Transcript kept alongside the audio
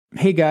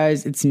Hey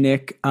guys, it's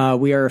Nick.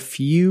 We are a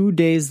few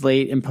days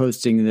late in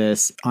posting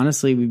this.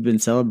 Honestly, we've been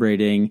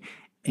celebrating.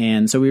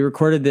 And so we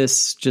recorded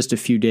this just a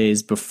few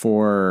days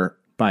before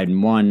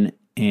Biden won.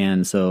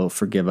 And so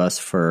forgive us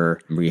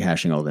for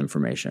rehashing all the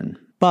information.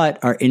 But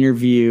our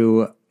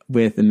interview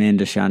with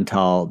Amanda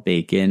Chantal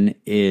Bacon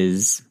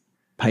is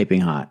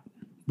piping hot.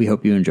 We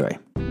hope you enjoy.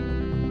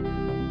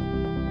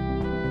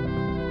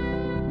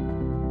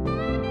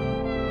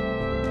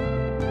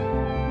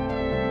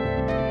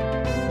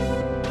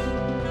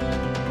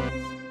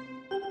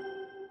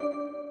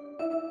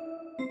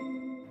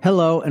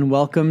 Hello and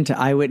welcome to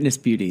Eyewitness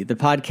Beauty, the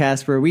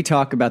podcast where we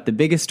talk about the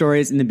biggest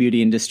stories in the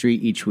beauty industry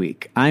each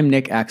week. I'm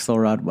Nick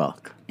Axelrod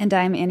Welk. And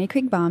I'm Annie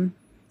Kriegbaum.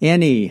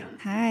 Annie.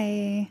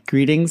 Hi.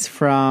 Greetings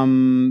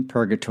from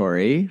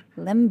Purgatory.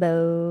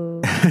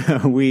 Limbo.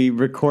 We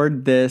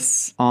record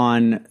this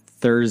on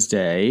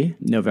Thursday,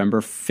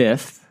 November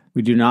 5th.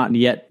 We do not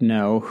yet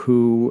know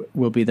who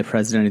will be the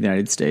president of the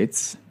United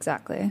States.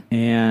 Exactly.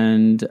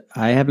 And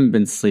I haven't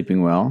been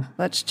sleeping well.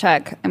 Let's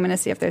check. I'm going to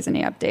see if there's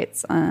any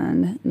updates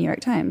on New York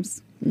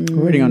Times.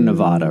 We're waiting on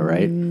Nevada,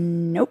 right?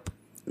 Nope.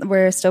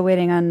 We're still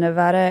waiting on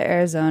Nevada,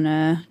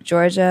 Arizona,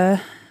 Georgia,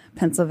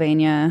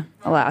 Pennsylvania,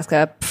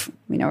 Alaska.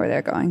 We know where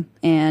they're going.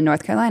 And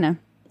North Carolina.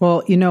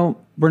 Well, you know,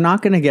 we're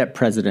not going to get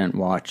President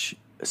Watch,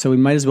 so we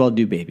might as well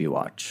do Baby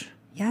Watch.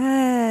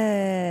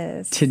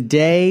 Yes.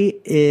 Today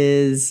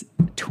is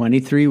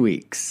 23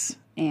 weeks.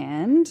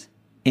 And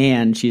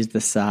she's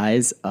the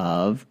size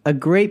of a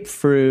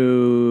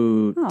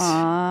grapefruit.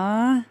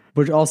 Aww.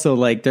 Which also,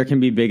 like, there can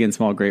be big and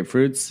small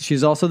grapefruits.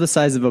 She's also the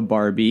size of a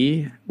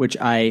Barbie, which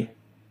I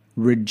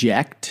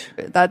reject.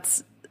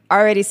 That's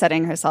already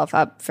setting herself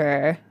up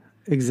for...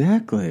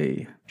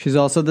 Exactly. She's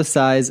also the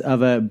size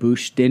of a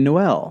bûche de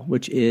Noël,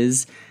 which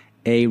is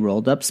a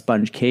rolled up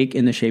sponge cake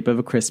in the shape of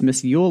a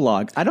Christmas Yule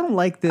log. I don't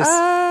like this.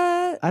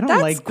 I don't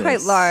like this. That's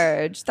quite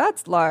large.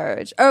 That's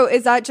large. Oh,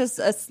 is that just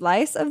a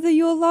slice of the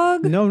Yule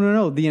log?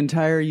 No. The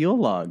entire Yule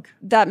log.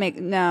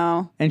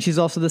 No. And she's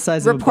also the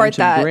size of a bunch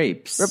of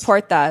grapes.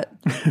 Report that.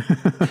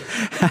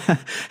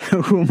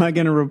 Who am I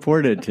going to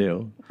report it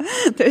to?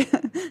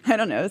 I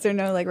don't know. Is there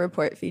no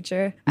report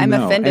feature? I'm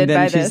offended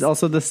by this. She's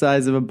also the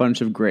size of a bunch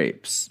of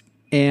grapes.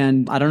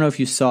 And I don't know if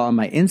you saw on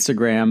my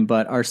Instagram,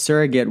 but our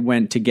surrogate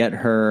went to get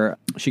her,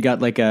 she got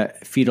like a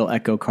fetal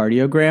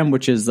echocardiogram,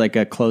 which is like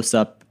a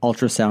close-up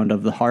ultrasound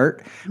of the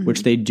heart,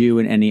 which they do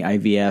in any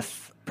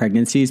IVF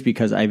pregnancies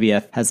because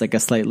IVF has like a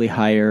slightly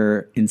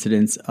higher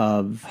incidence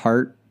of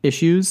heart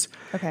issues.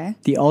 Okay.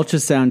 The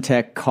ultrasound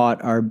tech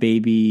caught our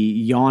baby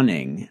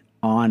yawning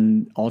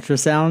on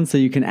ultrasound, so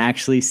you can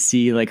actually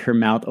see like her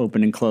mouth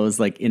open and close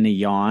like in a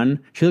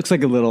yawn. She looks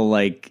like a little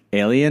like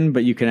alien,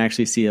 but you can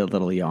actually see a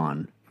little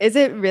yawn. Is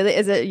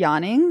it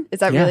yawning? Is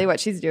that really what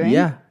she's doing?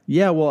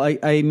 Yeah. Well,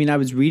 I mean, I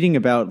was reading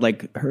about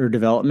like her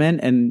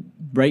development, and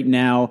right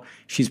now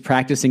she's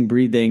practicing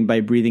breathing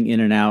by breathing in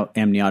and out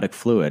amniotic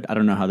fluid. I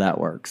don't know how that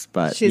works,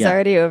 but she's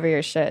already over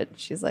your shit.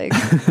 She's like,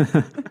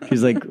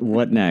 she's like,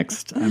 what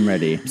next? I'm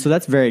ready. So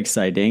that's very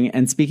exciting.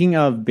 And speaking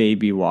of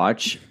Baby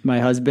Watch, my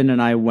husband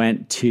and I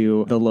went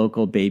to the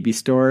local baby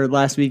store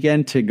last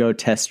weekend to go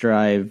test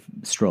drive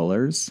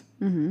strollers.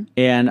 Mm-hmm.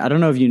 And I don't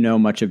know if you know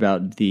much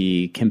about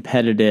the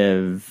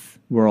competitive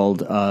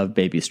world of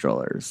baby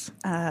strollers.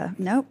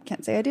 Nope,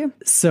 can't say I do.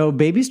 So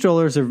baby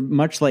strollers are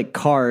much like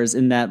cars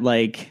in that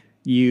like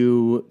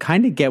you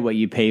kind of get what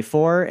you pay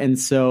for. And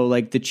so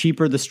like the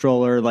cheaper the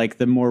stroller, like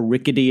the more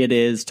rickety it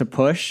is to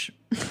push.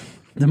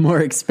 The more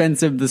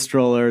expensive the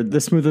stroller,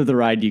 the smoother the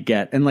ride you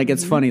get. And like,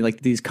 it's funny,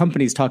 like these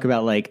companies talk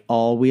about like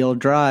all-wheel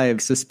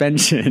drive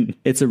suspension.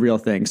 It's a real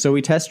thing. So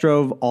we test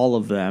drove all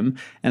of them.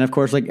 And of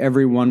course, like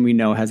everyone we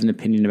know has an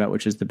opinion about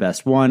which is the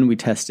best one. We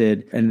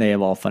tested, and they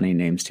have all funny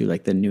names too,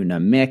 like the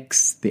Nuna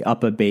Mix, the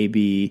Uppa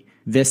Baby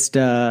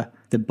Vista,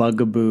 the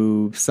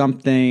Bugaboo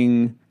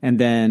something, and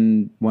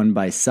then one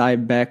by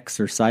Cybex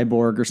or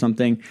Cyborg or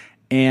something.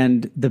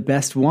 And the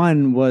best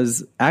one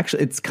was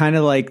actually, it's kind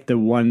of like the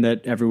one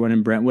that everyone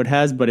in Brentwood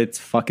has, but it's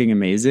fucking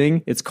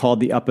amazing. It's called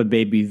the Uppa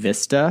Baby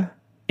Vista.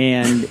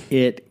 And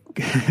it...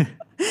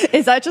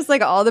 Is that just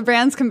like all the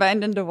brands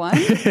combined into one?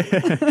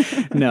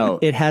 No,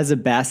 it has a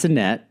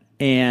bassinet.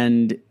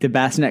 And the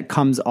bassinet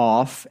comes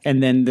off,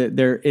 and then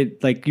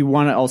you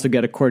want to also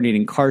get a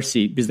coordinating car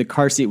seat because the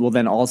car seat will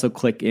then also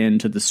click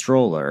into the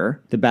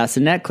stroller. The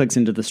bassinet clicks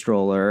into the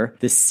stroller.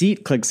 The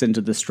seat clicks into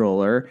the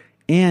stroller.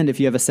 And if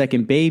you have a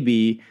second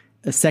baby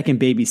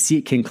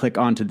seat can click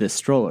onto this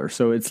stroller.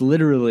 So it's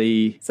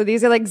literally... So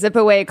these are like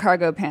zip-away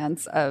cargo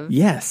pants of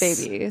babies.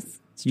 Strollers.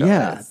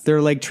 Yeah,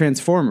 they're like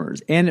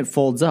Transformers. And it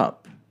folds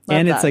up.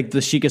 It's like the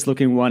chicest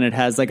looking one. It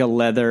has like a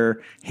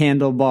leather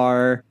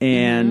handlebar,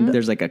 and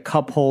there's like a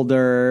cup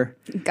holder.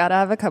 Gotta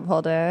have a cup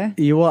holder.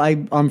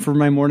 For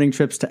my morning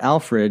trips to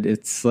Alfred,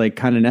 it's like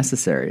kind of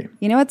necessary.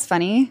 You know what's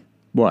funny?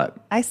 What?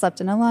 I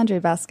slept in a laundry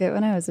basket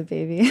when I was a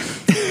baby.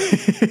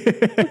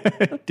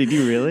 Did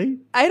you really?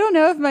 I don't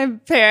know if my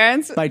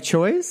parents... By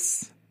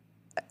choice?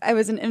 I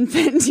was an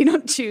infant. You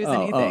don't choose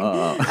anything.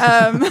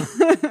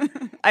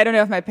 I don't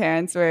know if my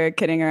parents were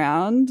kidding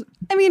around.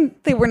 I mean,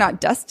 they were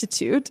not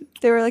destitute.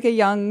 They were like a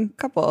young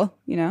couple,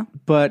 you know?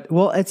 But,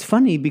 well, it's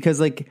funny because,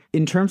 like,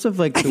 in terms of,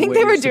 like, I think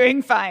they were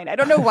doing fine. I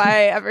don't know why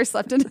I ever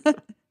slept in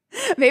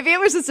Maybe it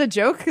was just a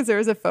joke because there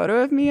was a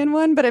photo of me in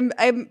one, but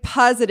I'm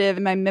positive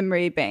in my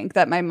memory bank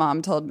that my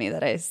mom told me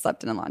that I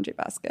slept in a laundry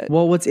basket.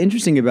 Well, what's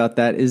interesting about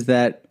that is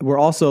that we're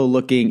also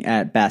looking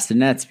at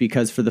bassinets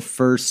because for the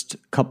first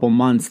couple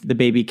months, the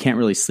baby can't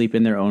really sleep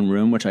in their own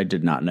room, which I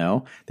did not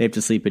know. They have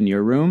to sleep in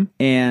your room.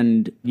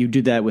 And you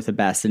do that with a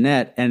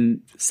bassinet.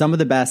 And some of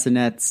the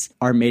bassinets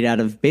are made out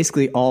of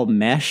basically all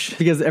mesh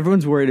because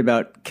everyone's worried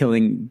about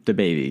killing the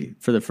baby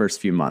for the first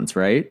few months,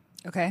 right?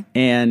 Okay.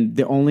 And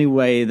the only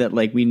way that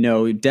like we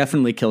know it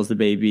definitely kills the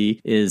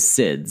baby is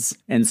SIDS.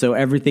 And so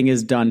everything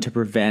is done to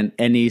prevent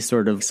any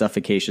sort of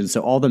suffocation. So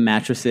all the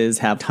mattresses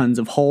have tons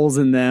of holes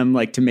in them,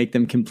 like to make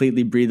them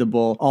completely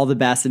breathable. All the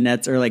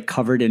bassinets are like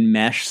covered in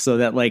mesh so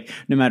that like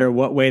no matter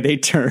what way they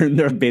turn,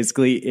 they're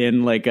basically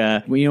in like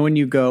a, you know, when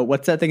you go,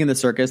 what's that thing in the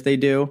circus they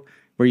do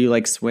where you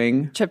like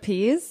swing?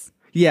 Trapeze?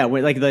 Yeah,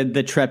 like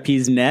the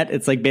trapeze net.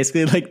 It's like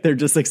basically like they're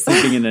just like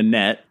sleeping in a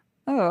net.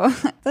 Oh,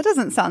 that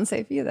doesn't sound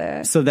safe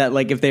either. So that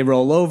like if they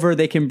roll over,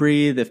 they can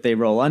breathe. If they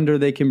roll under,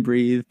 they can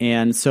breathe.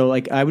 And so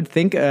like I would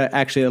think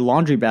actually a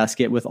laundry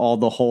basket with all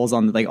the holes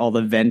on like all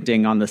the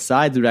venting on the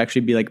sides would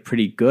actually be like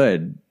pretty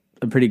good.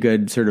 A pretty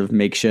good sort of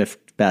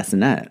makeshift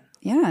bassinet.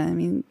 Yeah, I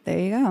mean, there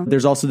you go.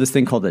 There's also this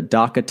thing called a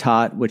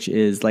DockATot, which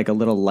is like a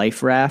little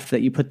life raft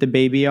that you put the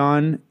baby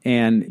on,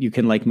 and you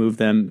can like move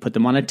them, put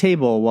them on a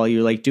table while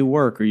you like do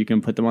work, or you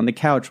can put them on the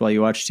couch while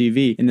you watch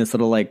TV in this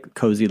little like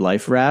cozy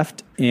life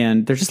raft.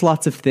 And there's just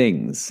lots of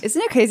things.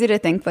 Isn't it crazy to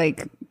think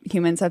like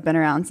humans have been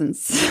around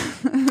since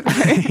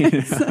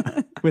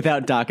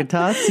without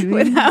DockATots?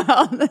 Without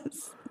all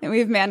this. And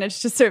we've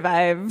managed to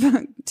survive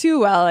too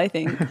well, I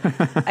think.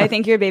 I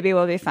think your baby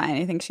will be fine.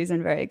 I think she's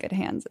in very good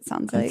hands, it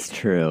sounds like. That's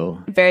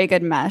true. Very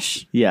good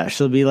mesh. Yeah,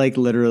 she'll be like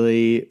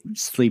literally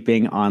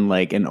sleeping on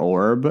like an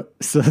orb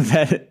so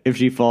that if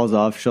she falls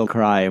off, she'll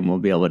cry and we'll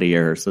be able to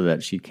hear her so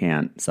that she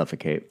can't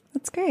suffocate.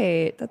 That's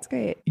great. That's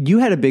great. You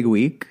had a big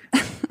week,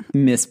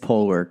 Miss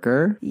Poll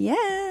Worker.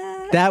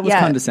 Yeah. That was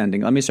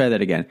condescending. Let me try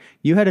that again.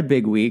 You had a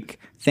big week.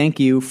 Thank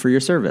you for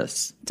your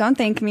service. Don't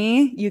thank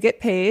me. You get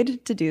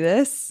paid to do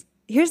this.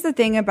 Here's the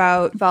thing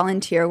about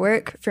volunteer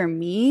work for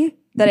me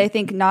that I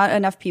think not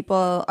enough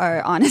people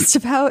are honest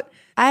about.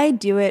 I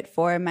do it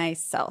for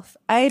myself.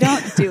 I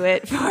don't do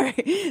it for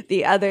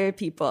the other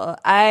people.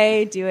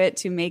 I do it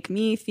to make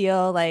me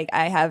feel like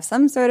I have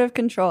some sort of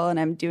control and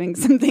I'm doing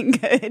something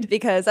good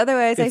because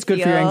otherwise it's good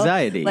for your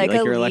anxiety, like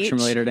your leech.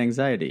 election-related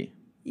anxiety.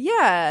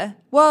 Yeah.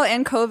 Well,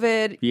 and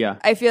COVID,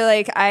 I feel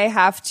like I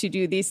have to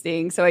do these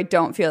things so I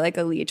don't feel like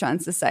a leech on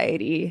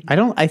society.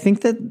 I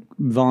think that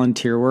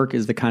volunteer work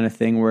is the kind of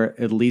thing where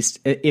at least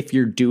if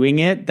you're doing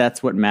it,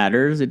 that's what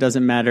matters. It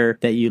doesn't matter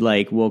that you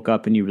like woke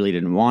up and you really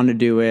didn't want to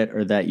do it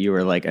or that you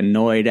were like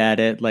annoyed at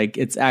it. Like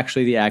it's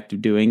actually the act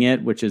of doing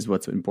it, which is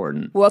what's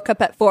important. Woke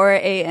up at 4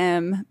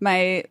 a.m.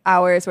 My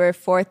hours were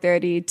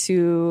 4:30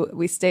 to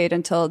we stayed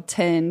until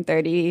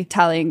 10:30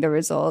 tallying the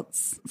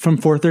results. From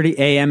 4:30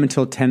 a.m.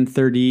 until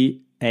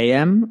 10:30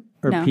 a.m.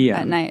 or no, p.m.?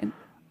 At night.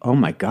 Oh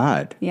my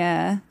God.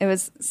 Yeah. It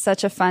was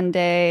such a fun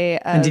day.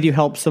 And did you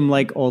help some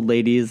like old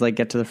ladies like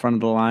get to the front of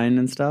the line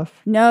and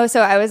stuff? No.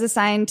 So I was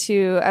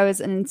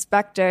an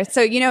inspector.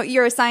 So, you know,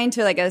 you're assigned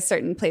to like a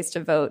certain place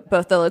to vote,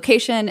 both the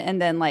location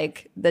and then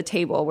like the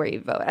table where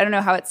you vote. I don't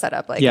know how it's set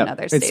up like in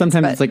other states.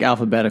 Sometimes it's like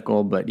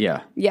alphabetical, but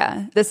yeah.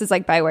 Yeah. This is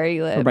like by where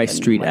you live. Or by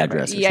street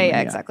address. Or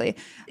yeah, exactly.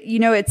 You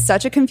know, it's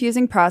such a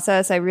confusing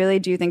process. I really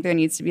do think there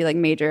needs to be like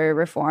major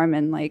reform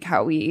in like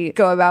how we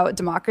go about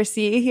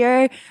democracy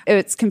here.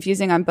 It's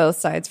confusing on both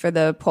sides for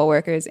the poll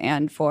workers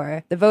and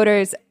for the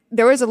voters.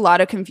 There was a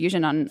lot of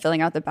confusion on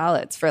filling out the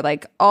ballots for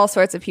like all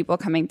sorts of people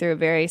coming through.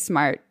 Very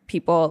smart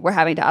people were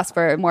having to ask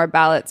for more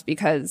ballots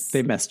because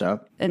they messed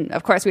up. And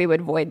of course we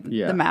would void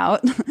them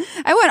out.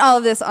 I want all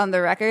of this on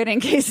the record in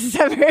case this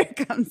ever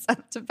comes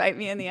up to bite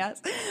me in the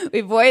ass.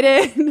 We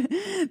voided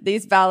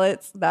these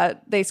ballots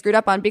that they screwed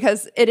up on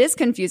because it is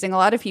confusing. A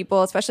lot of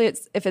people, especially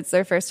if it's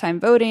their first time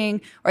voting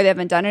or they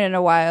haven't done it in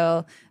a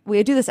while.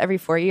 We do this every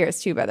 4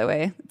 years too, by the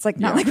way. It's like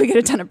not like we get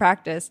a ton of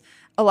practice.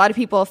 A lot of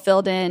people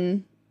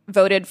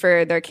voted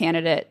for their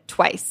candidate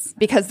twice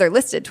because they're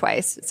listed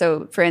twice.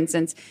 So, for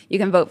instance, you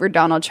can vote for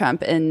Donald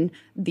Trump in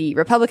the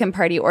Republican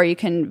Party or you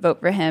can vote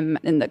for him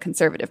in the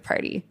Conservative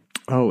Party.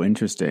 Oh,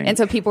 interesting. And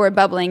so people were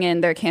bubbling in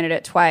their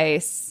candidate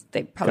twice.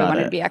 They probably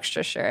wanted to be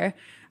extra sure.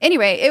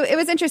 Anyway, it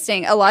was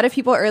interesting. A lot of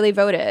people early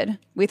voted.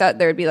 We thought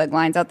there would be like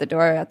lines out the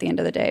door at the end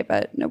of the day,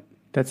 but nope.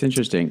 That's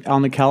interesting.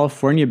 On the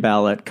California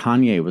ballot,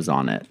 Kanye was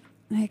on it.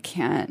 I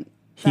can't.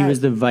 He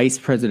was the vice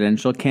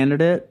presidential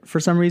candidate for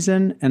some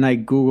reason, and I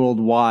Googled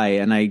why,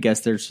 and I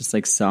guess there's just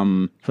like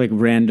some like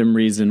random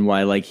reason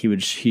why like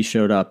he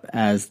showed up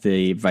as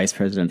the vice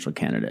presidential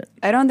candidate.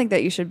 I don't think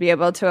that you should be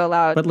able to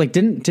allow. But like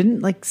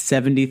didn't like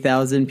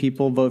 70,000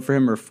 people vote for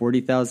him, or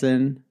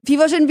 40,000?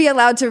 People shouldn't be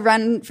allowed to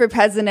run for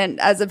president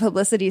as a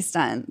publicity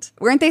stunt.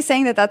 Weren't they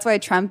saying that that's why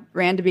Trump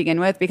ran to begin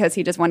with, because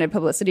he just wanted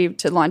publicity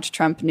to launch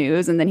Trump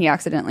News, and then he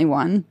accidentally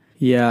won?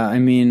 Yeah, I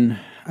mean,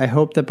 I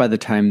hope that by the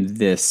time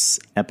this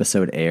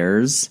episode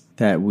airs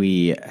that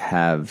we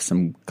have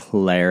some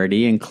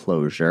clarity and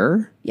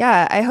closure.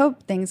 Yeah, I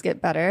hope things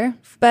get better.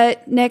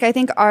 But Nick, I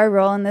think our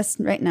role in this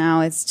right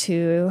now is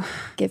to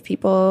give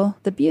people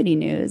the beauty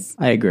news.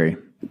 I agree.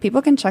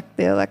 People can check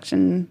the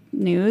election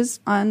news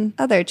on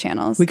other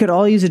channels. We could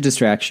all use a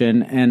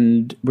distraction,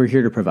 and we're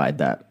here to provide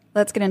that.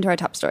 Let's get into our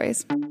top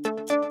stories.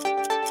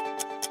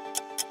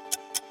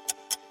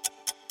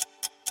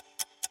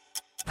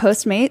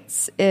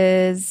 Postmates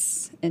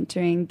is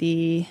entering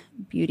the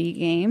beauty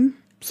game.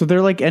 So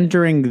they're like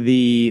entering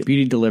the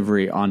beauty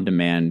delivery on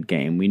demand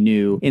game. We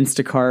knew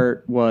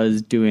Instacart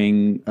was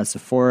doing a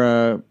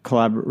Sephora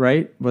collab,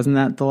 right? Wasn't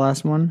that the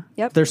last one?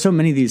 Yep. There's so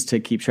many of these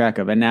to keep track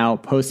of. And now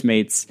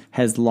Postmates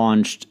has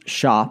launched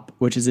Shop,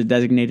 which is a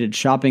designated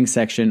shopping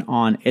section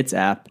on its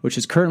app, which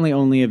is currently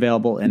only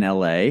available in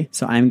LA.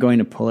 So I'm going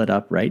to pull it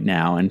up right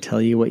now and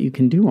tell you what you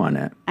can do on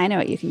it. I know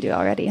what you can do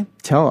already.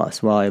 Tell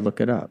us while I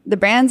look it up. The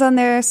brands on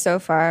there so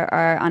far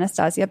are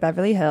Anastasia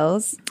Beverly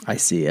Hills. I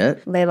see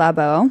it. Le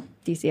Labo.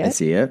 Do you see it? I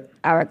see it.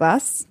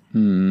 Hourglass.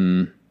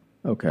 Okay.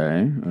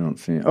 I don't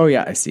see it. Oh,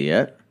 yeah, I see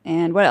it.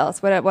 And what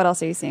else? What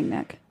else are you seeing,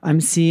 Nick?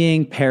 I'm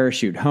seeing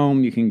Parachute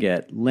Home. You can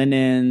get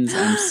linens.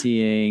 I'm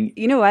seeing...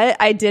 You know what?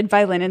 I did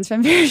buy linens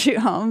from Parachute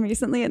Home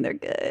recently, and they're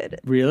good.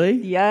 Really?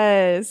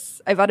 Yes.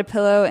 I bought a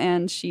pillow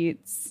and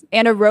sheets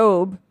and a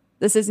robe.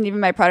 This isn't even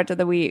my product of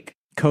the week.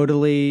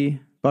 Codally,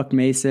 Buck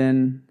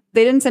Mason.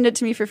 They didn't send it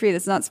to me for free.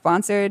 This is not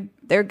sponsored.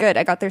 They're good.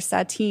 I got their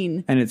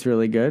sateen. And it's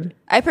really good?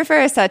 I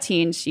prefer a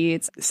sateen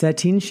sheets.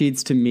 Sateen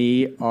sheets to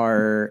me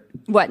are...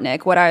 What,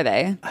 Nick? What are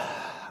they?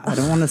 I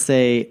don't want to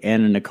say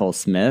Anna Nicole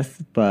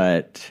Smith,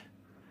 but...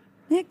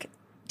 Nick,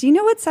 do you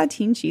know what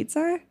sateen sheets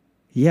are?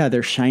 Yeah,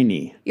 they're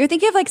shiny. You're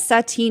thinking of like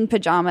sateen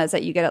pajamas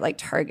that you get at like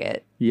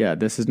Target. Yeah,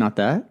 this is not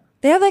that?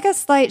 They have like a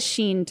slight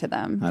sheen to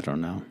them. I don't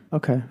know.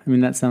 Okay. I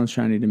mean, that sounds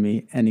shiny to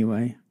me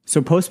anyway.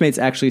 So Postmates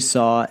actually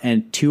saw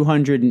a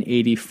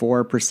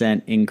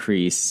 284%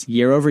 increase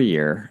year over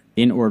year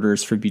in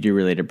orders for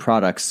beauty-related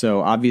products.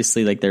 So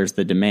obviously, like, there's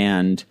the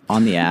demand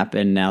on the app,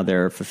 and now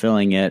they're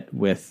fulfilling it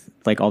with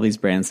like all these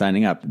brands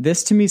signing up.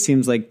 This to me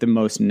seems like the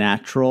most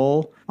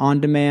natural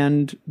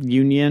on-demand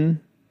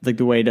union. Like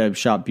the way to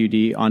shop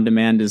beauty on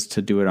demand is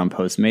to do it on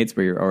Postmates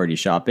where you're already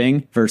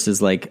shopping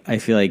versus like, I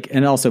feel like,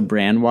 and also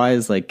brand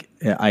wise, like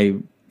I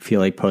feel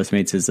like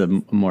Postmates is a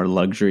more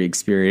luxury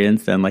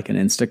experience than like an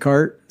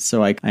Instacart.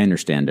 So I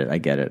understand it. I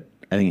get it.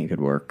 I think it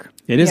could work.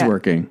 It is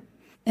working.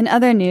 In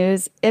other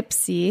news,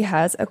 Ipsy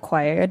has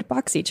acquired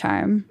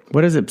BoxyCharm.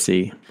 What is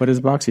Ipsy? What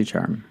is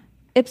BoxyCharm?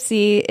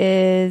 Ipsy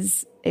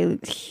is a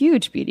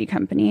huge beauty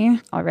company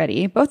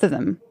already, both of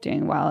them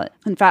doing well.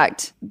 In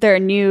fact, their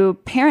new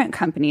parent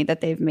company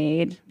that they've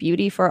made,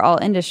 Beauty for All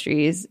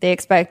Industries, they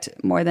expect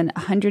more than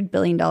 $100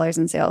 billion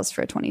in sales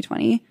for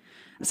 2020.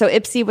 So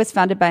Ipsy was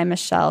founded by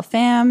Michelle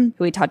Pham,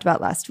 who we talked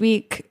about last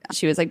week.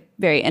 She was like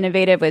very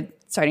innovative with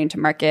starting to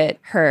market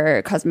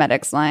her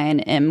cosmetics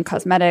line, M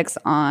Cosmetics,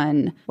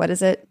 on, what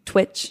is it,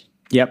 Twitch?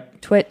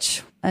 Yep.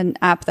 Twitch, an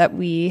app that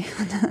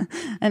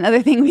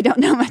another thing we don't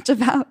know much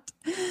about.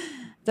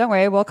 Don't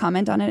worry, we'll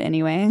comment on it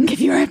anyway and give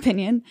you our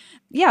opinion.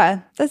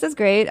 Yeah, this is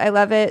great. I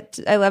love it.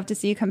 I love to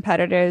see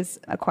competitors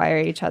acquire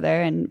each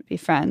other and be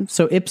friends.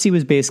 So Ipsy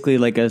was basically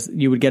like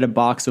you would get a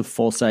box of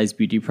full-size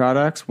beauty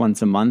products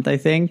once a month, I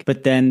think.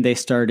 But then they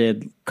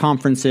started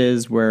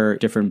conferences where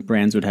different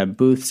brands would have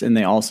booths, and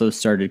they also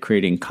started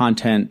creating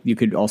content. You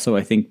could also,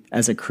 I think,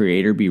 as a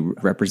creator, be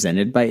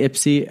represented by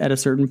Ipsy at a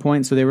certain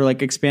point. So they were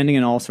like expanding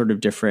in all sort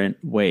of different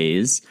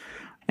ways.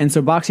 And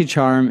so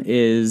BoxyCharm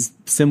is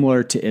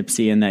similar to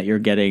Ipsy in that you're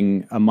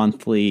getting a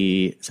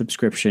monthly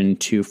subscription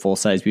to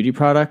full-size beauty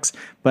products.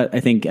 But I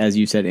think, as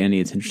you said,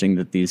 Andy, it's interesting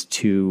that these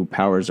two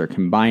powers are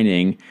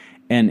combining,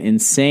 and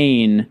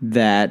insane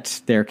that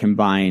their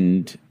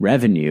combined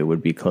revenue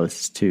would be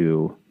close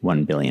to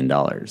 $1 billion.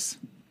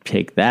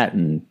 Take that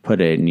and put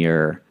it in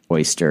your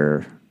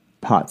Oyster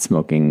pot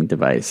smoking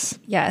device.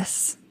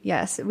 Yes.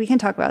 We can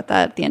talk about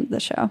that at the end of the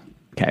show.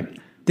 Okay.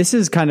 This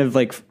is kind of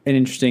like an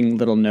interesting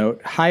little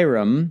note.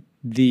 Hyram,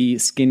 the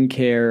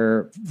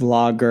skincare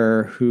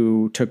vlogger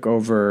who took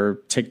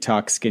over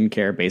TikTok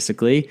skincare,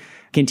 basically,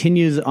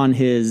 continues on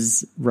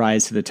his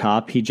rise to the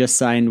top. He just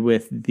signed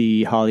with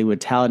the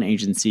Hollywood talent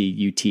agency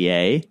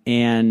UTA.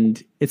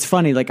 And it's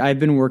funny, like I've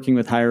been working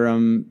with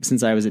Hyram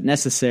since I was at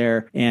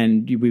Necessaire,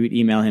 and we would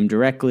email him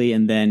directly,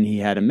 and then he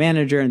had a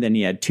manager, and then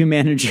he had two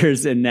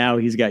managers, and now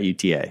he's got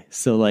UTA.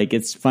 So like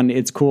it's fun.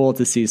 It's cool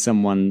to see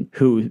someone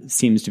who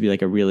seems to be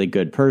like a really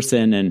good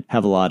person and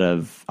have a lot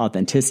of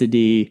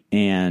authenticity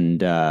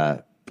and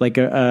like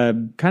a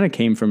kind of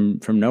came from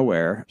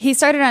nowhere. He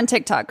started on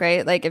TikTok,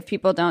 right? Like if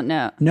people don't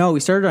know. No,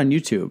 he started on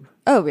YouTube.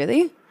 Oh,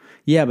 really?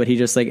 Yeah, but he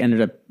just like ended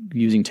up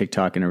using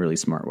TikTok in a really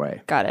smart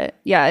way. Got it.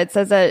 Yeah, it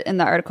says that in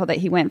the article that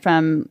he went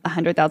from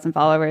 100,000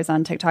 followers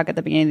on TikTok at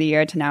the beginning of the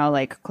year to now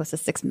like close to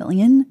 6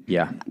 million.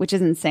 Yeah. Which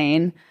is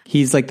insane.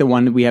 He's like the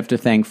one that we have to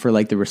thank for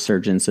like the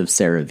resurgence of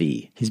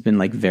CeraVe. He's been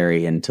like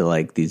very into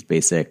like these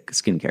basic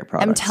skincare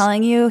products. I'm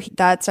telling you,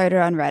 that started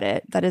on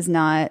Reddit. That is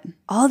not,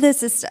 all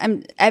this is,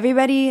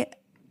 everybody,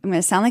 I'm going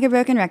to sound like a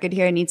broken record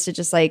here, needs to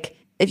just like,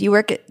 if you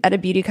work at a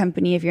beauty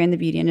company, if you're in the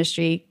beauty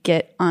industry,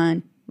 get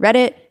on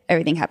Reddit.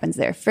 Everything happens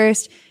there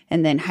first,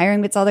 and then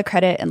Hiram gets all the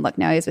credit, and look,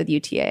 now he's with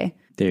UTA.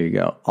 There you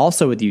go.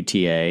 Also with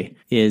UTA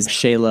is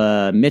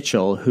Shayla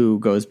Mitchell, who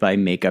goes by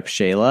Makeup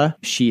Shayla.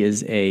 She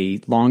is a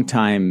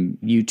longtime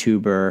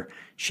YouTuber.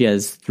 She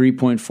has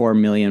 3.4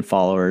 million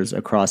followers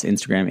across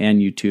Instagram and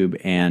YouTube,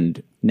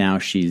 and now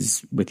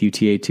she's with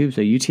UTA too.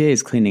 So UTA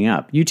is cleaning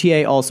up.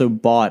 UTA also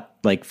bought,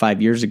 like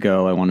 5 years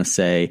ago, I want to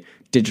say,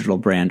 Digital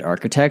Brand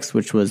Architects,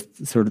 which was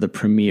sort of the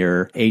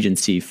premier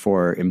agency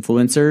for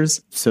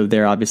influencers. So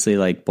they're obviously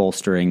like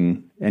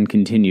bolstering and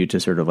continue to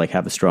sort of like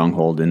have a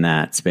stronghold in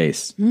that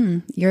space.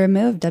 You're a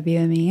move,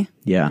 WME.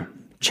 Yeah.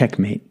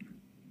 Checkmate.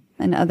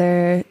 And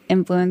other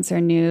influencer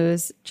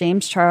news,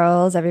 James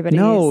Charles, everybody.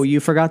 No,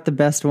 you forgot the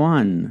best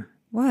one.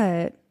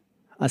 What?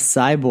 A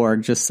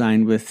cyborg just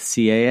signed with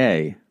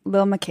CAA.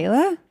 Lil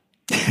Miquela?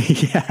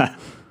 Yeah.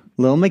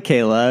 Lil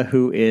Miquela,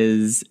 who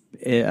is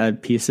a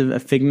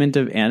figment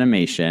of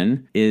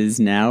animation, is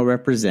now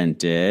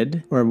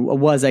represented, or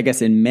was, I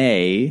guess, in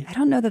May. I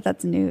don't know that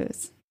that's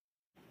news.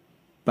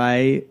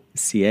 By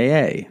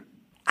CAA.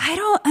 I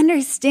don't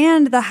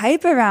understand the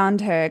hype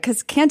around her,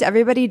 because can't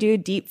everybody do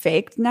deep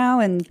fake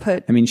now and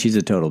put... I mean, she's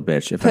a total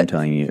bitch if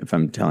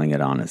I'm telling it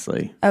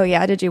honestly. Oh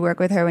yeah? Did you work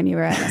with her when you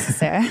were at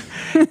Necessaire?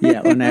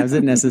 Yeah, when I was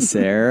at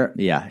Necessaire,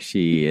 yeah,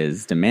 she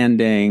is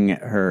demanding.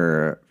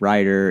 Her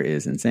writer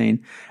is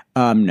insane.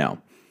 No.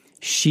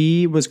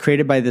 She was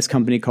created by this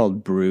company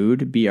called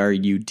Brood,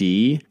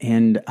 B-R-U-D,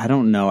 and I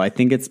don't know. I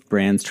think it's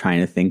brands trying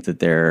to think that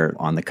they're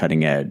on the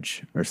cutting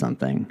edge or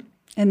something.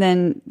 And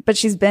then, but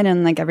she's been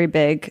in like every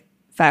big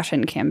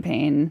fashion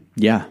campaign.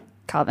 Yeah.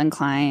 Calvin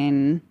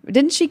Klein.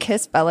 Didn't she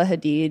kiss Bella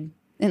Hadid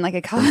in like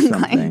a Calvin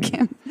Klein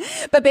campaign?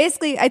 But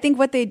basically, I think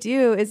what they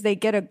do is they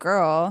get a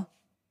girl.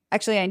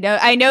 Actually,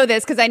 I know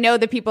this because I know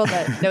the people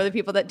that know the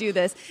people that do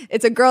this.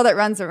 It's a girl that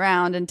runs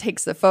around and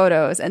takes the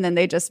photos, and then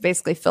they just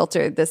basically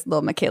filter this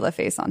Lil Miquela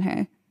face on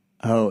her.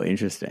 Oh,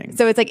 interesting.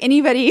 So it's like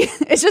anybody.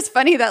 It's just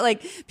funny that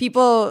like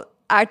people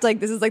act like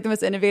this is like the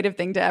most innovative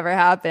thing to ever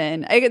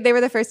happen. They were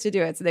the first to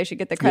do it, so they should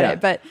get the credit. Yeah.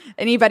 But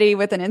anybody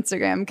with an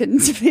Instagram can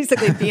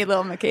basically be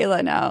Lil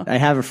Miquela now. I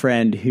have a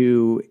friend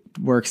who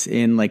works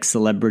in like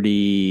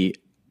celebrity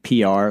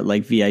PR,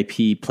 like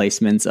VIP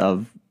placements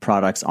of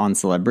products on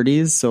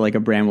celebrities. So like a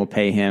brand will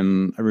pay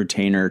him a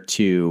retainer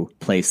to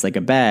place like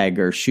a bag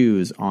or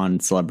shoes on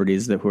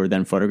celebrities who are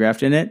then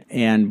photographed in it.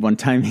 And one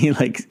time he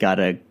like got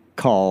a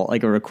call,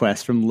 like a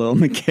request from Lil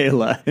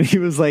Miquela, and he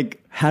was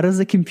like, how does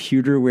a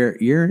computer wear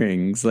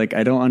earrings? Like,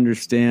 I don't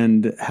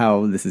understand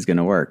how this is going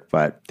to work.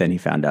 But then he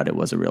found out it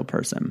was a real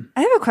person.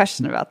 I have a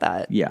question about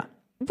that. Yeah.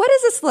 What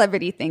does a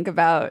celebrity think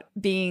about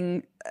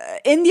being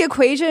in the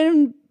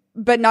equation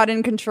but not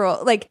in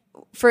control? Like,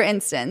 for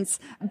instance,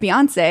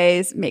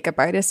 Beyonce's makeup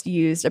artist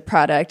used a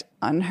product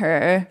on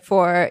her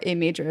for a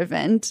major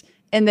event,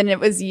 and then it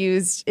was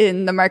used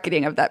in the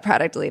marketing of that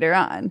product later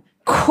on.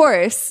 Of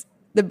course,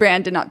 the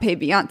brand did not pay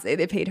Beyonce.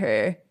 They paid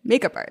her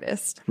makeup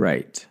artist.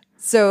 Right.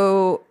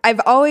 So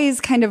I've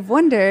always kind of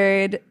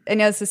wondered, I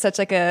know this is such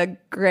like a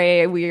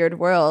gray, weird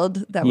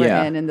world that we're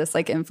in this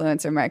like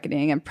influencer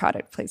marketing and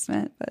product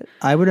placement. But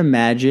I would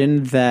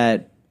imagine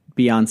that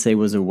Beyonce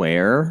was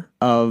aware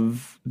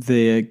of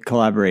the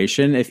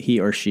collaboration if he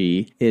or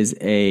she is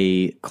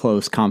a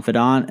close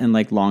confidant and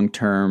like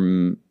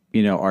long-term,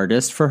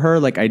 artist for her.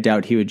 Like, I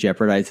doubt he would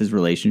jeopardize his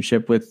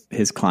relationship with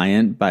his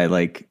client by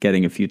like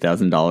getting a few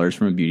 $1,000s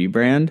from a beauty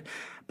brand.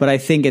 But I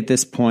think at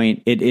this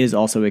point, it is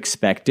also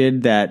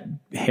expected that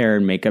hair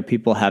and makeup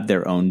people have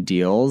their own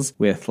deals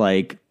with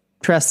like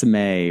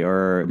Tresemme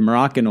or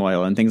Moroccan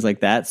oil and things like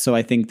that. So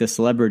I think the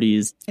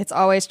celebrities... It's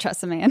always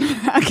Tresemme and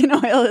Moroccan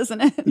oil,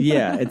 isn't it?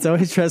 Yeah, it's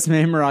always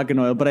Tresemme and Moroccan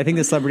oil. But I think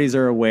the celebrities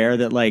are aware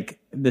that like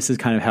this is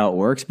kind of how it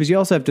works. Because you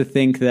also have to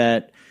think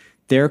that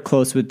they're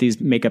close with these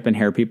makeup and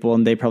hair people,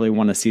 and they probably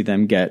want to see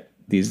them get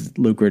these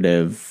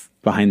lucrative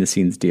behind the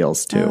scenes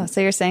deals too. Oh,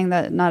 so you're saying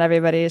that not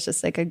everybody is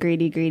just like a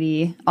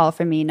greedy, all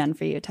for me, none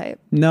for you type.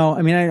 No,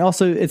 I mean,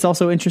 it's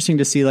also interesting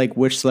to see like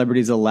which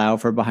celebrities allow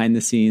for behind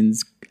the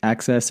scenes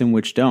access and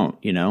which don't,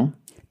 Do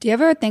you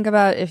ever think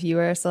about if you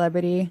were a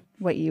celebrity,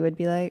 what you would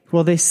be like?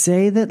 Well, they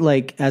say that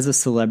like as a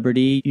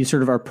celebrity, you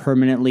sort of are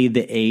permanently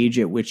the age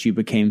at which you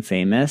became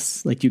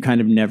famous. Like you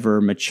kind of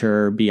never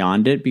mature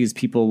beyond it because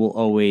people will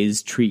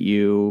always treat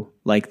you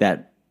like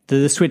that.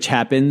 The switch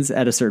happens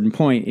at a certain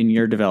point in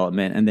your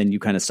development, and then you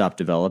kind of stop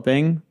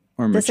developing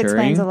or maturing. This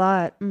explains a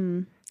lot.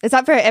 Is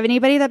that for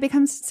anybody that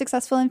becomes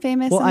successful and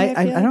famous? Well, I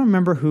don't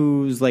remember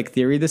whose like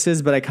theory this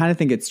is, but I kind of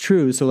think it's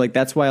true. So like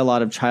that's why a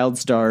lot of child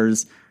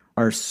stars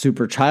are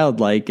super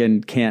childlike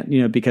and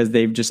can't, because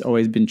they've just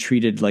always been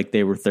treated like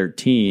they were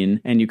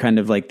 13, and you kind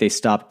of like they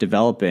stopped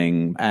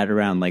developing at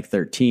around like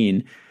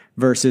 13.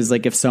 Versus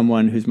like if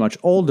someone who's much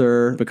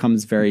older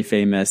becomes very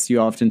famous, you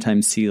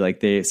oftentimes see like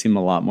they seem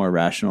a lot more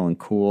rational and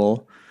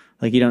cool.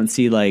 Like you don't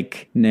see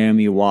like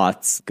Naomi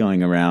Watts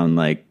going around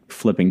like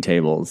flipping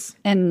tables.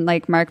 And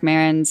like Marc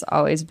Maron's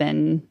always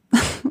been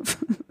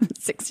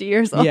 60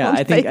 years old. Yeah,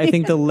 I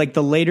think the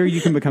later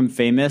you can become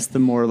famous, the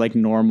more like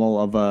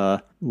normal of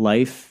a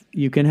life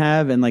you can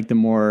have, and like the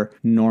more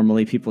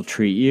normally people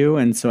treat you.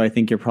 And so I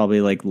think you're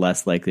probably like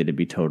less likely to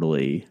be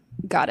totally.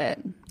 Got it.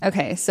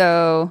 Okay,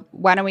 so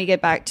why don't we get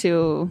back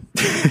to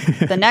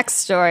the next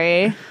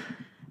story?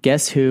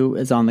 Guess who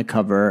is on the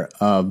cover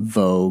of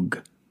Vogue?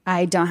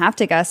 I don't have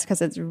to guess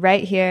because it's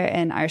right here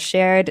in our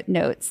shared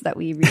notes that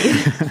we read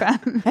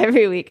from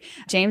every week.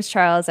 James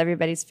Charles,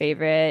 everybody's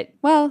favorite.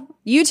 Well,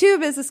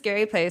 YouTube is a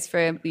scary place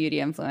for beauty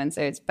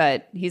influencers,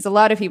 but he's a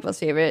lot of people's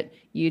favorite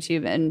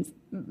YouTube and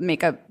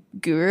makeup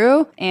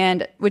guru.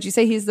 And would you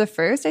say he's the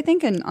first, I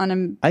think, on a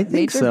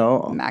magazine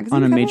on a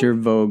cover? major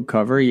Vogue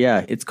cover?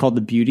 Yeah. It's called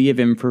The Beauty of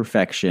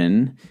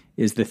Imperfection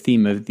is the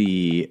theme of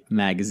the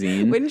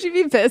magazine. Wouldn't you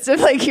be pissed if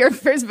like your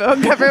first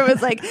Vogue cover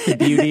was like The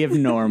Beauty of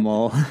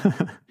Normal?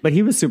 But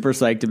he was super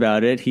psyched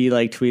about it. He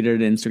like tweeted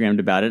and Instagrammed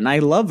about it. And I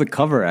love the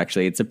cover,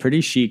 actually. It's a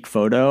pretty chic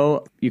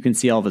photo. You can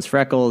see all of his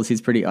freckles.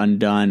 He's pretty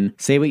undone.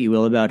 Say what you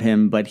will about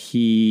him, but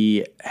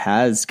he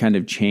has kind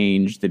of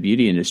changed the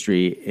beauty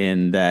industry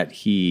in that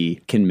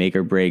he can make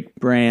or break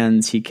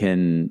brands. He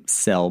can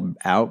sell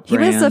out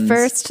brands. He was the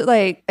first,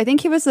 I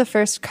think he was the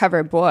first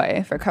cover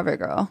boy for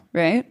CoverGirl,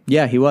 right?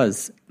 Yeah, he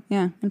was.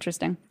 Yeah,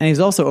 interesting. And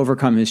he's also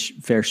overcome his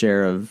fair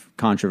share of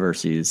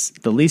controversies,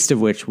 the least of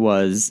which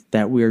was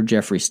that weird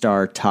Jeffree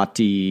Star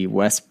Tati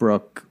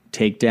Westbrook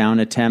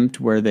takedown attempt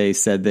where they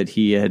said that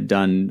he had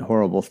done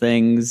horrible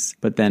things,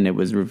 but then it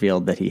was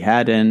revealed that he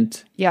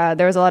hadn't. Yeah,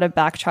 there was a lot of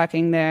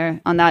backtracking there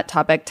on that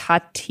topic.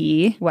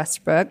 Tati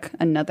Westbrook,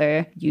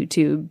 another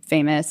YouTube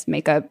famous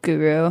makeup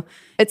guru.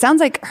 It sounds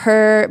like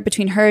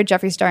between her,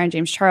 Jeffree Star, and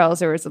James Charles,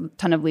 there was a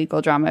ton of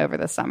legal drama over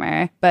the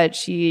summer, but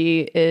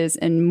she is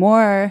in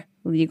more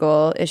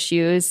legal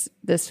issues.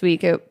 This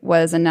week, it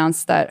was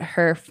announced that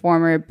her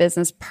former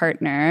business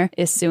partner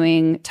is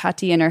suing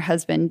Tati and her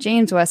husband,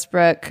 James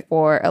Westbrook,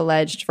 for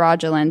alleged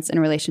fraudulence in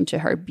relation to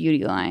her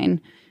beauty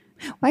line.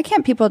 Why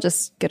can't people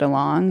just get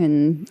along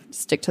and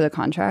stick to the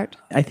contract?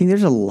 I think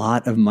there's a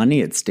lot of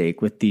money at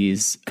stake with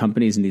these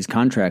companies and these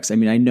contracts. I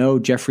mean, I know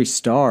Jeffree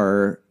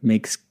Star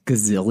makes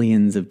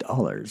gazillions of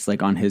dollars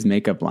like on his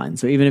makeup line.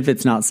 So even if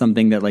it's not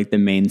something that like the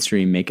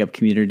mainstream makeup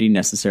community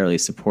necessarily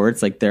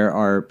supports, like there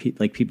are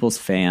people's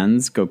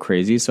fans go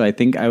crazy. So I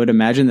think I would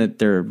imagine that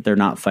they're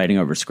not fighting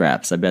over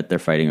scraps. I bet they're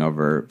fighting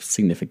over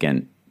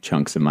significant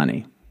chunks of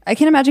money. I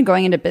can imagine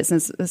going into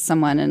business with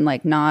someone and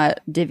like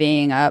not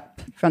divvying up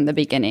from the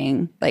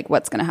beginning, like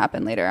what's going to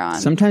happen later on.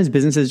 Sometimes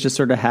businesses just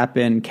sort of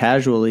happen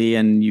casually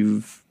and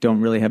you don't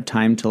really have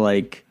time to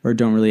or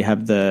don't really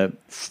have the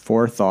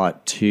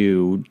forethought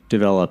to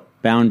develop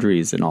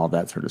boundaries and all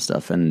that sort of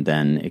stuff. And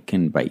then it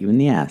can bite you in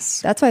the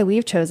ass. That's why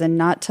we've chosen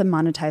not to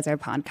monetize our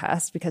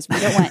podcast, because we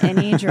don't want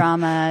any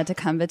drama to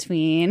come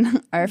between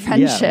our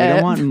friendship. Yeah, we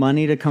don't want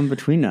money to come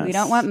between us. We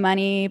don't want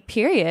money,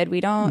 period. We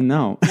don't.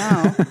 No.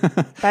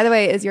 By the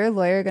way, is your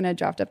lawyer going to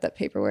draft up that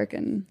paperwork?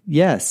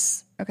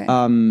 Yes.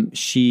 Okay.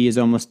 She is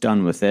almost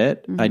done with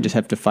it. Mm-hmm. I just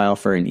have to file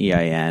for an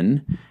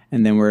EIN,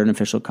 and then we're an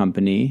official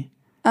company.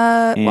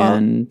 Well,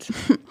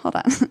 hold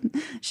on.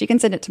 She can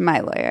send it to my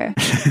lawyer.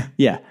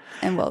 Yeah.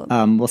 And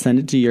we'll send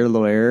it to your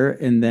lawyer,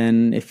 and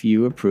then if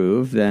you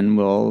approve, then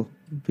we'll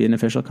be an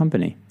official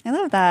company. I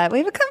love that. We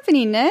have a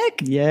company,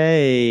 Nick.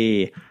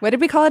 Yay. What did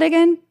we call it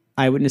again?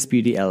 Eyewitness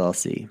Beauty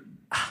LLC.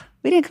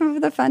 We didn't come up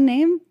with a fun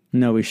name?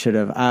 No, we should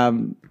have.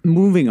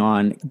 Moving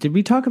on. Did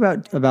we talk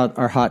about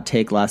our hot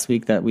take last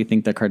week that we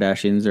think the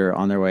Kardashians are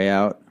on their way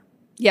out?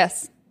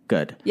 Yes.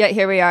 Good. Yet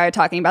here we are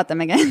talking about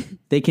them again.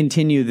 They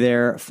continue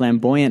their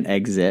flamboyant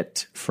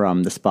exit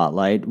from the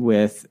spotlight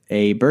with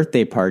a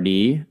birthday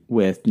party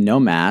with no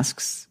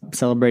masks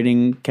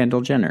celebrating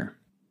Kendall Jenner.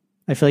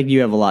 I feel like you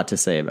have a lot to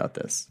say about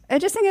this. I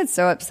just think it's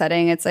so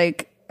upsetting. It's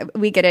like,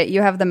 we get it.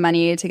 You have the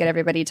money to get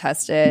everybody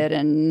tested,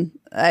 and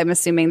I'm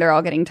assuming they're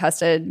all getting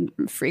tested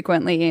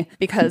frequently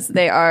because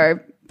they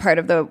are part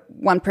of the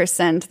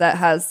 1% that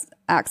has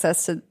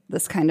access to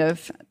this kind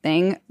of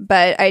thing.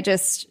 But I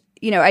just...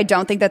 I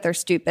don't think that they're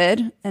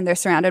stupid, and they're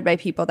surrounded by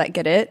people that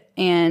get it.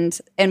 And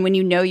when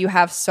you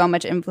have so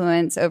much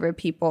influence over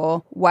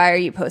people, why are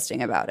you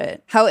posting about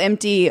it? How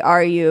empty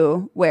are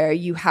you where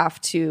you have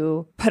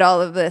to put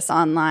all of this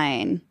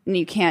online and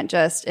you can't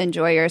just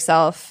enjoy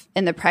yourself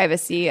in the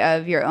privacy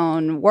of your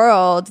own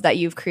world that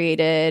you've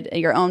created,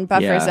 your own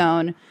buffer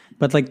zone?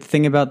 But the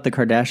thing about the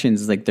Kardashians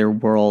is their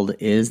world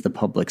is the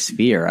public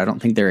sphere. I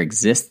don't think there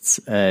exists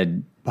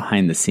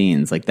behind the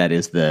scenes.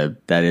 That's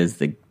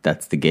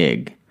the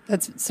gig.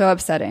 That's so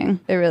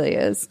upsetting. It really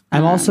is.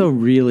 I'm also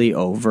really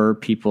over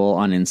people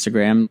on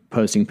Instagram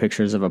posting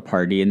pictures of a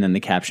party and then the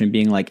caption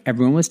being like,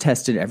 everyone was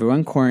tested,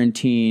 everyone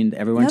quarantined,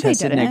 everyone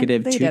tested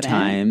negative 2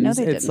 times.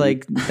 No, it's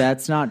like,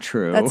 that's not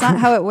true. That's not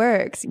how it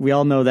works. We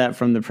all know that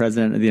from the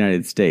president of the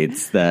United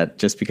States, that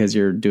just because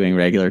you're doing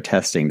regular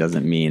testing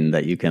doesn't mean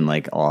that you can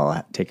like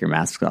all take your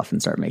masks off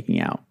and start making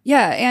out.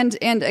 Yeah. And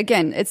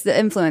again, it's the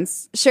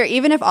influence. Sure.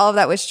 Even if all of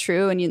that was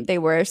true and they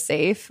were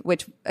safe,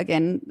 which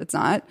again, it's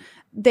not,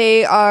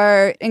 they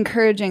are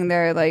encouraging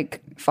their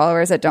like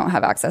followers that don't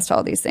have access to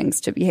all these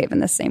things to behave in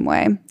the same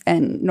way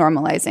and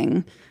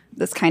normalizing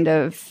this kind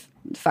of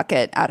fuck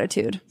it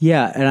attitude.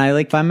 Yeah. And I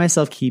like find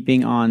myself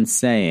keeping on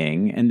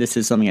saying, and this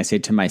is something I say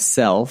to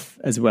myself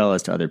as well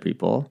as to other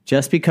people,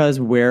 just because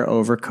we're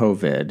over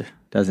COVID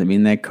doesn't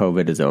mean that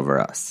COVID is over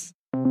us.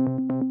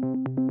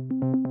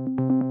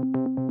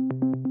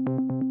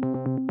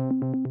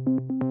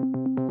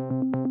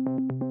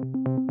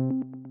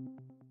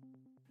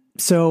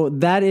 So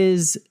that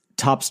is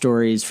top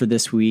stories for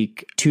this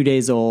week, 2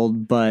 days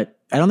old, but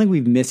I don't think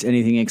we've missed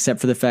anything except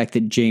for the fact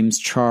that James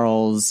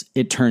Charles,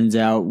 it turns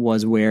out,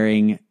 was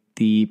wearing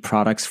the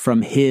products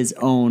from his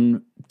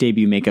own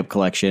debut makeup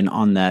collection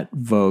on that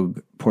Vogue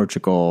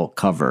Portugal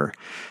cover.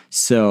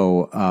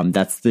 So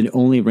that's the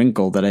only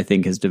wrinkle that I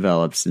think has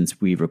developed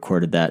since we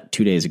recorded that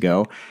 2 days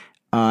ago.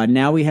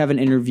 Now we have an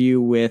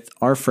interview with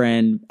our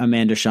friend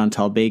Amanda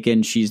Chantal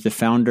Bacon. She's the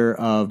founder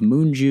of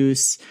Moon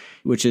Juice,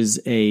 which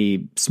is a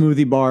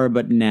smoothie bar,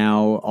 but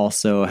now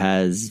also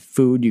has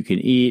food you can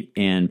eat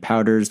and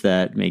powders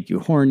that make you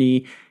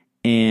horny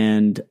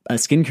and a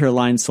skincare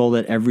line sold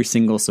at every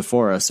single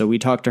Sephora. So we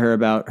talked to her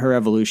about her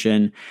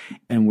evolution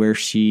and where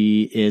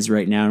she is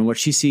right now and what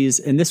she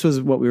sees. And this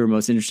was what we were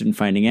most interested in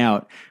finding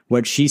out,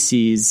 what she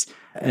sees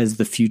as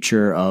the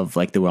future of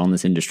like the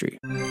wellness industry.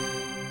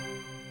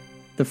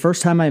 The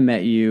first time I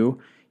met you,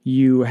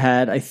 you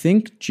had, I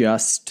think,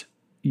 just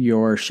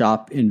your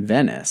shop in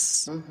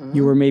Venice. Mm-hmm.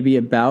 You were maybe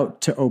about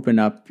to open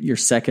up your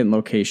second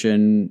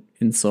location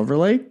in Silver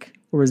Lake,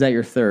 or was that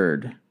your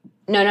third?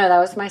 No, that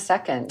was my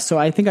second. So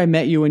I think I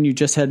met you when you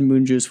just had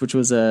Moon Juice, which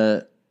was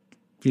a,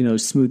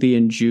 smoothie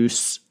and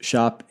juice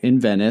shop in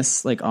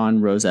Venice, like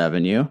on Rose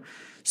Avenue.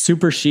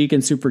 Super chic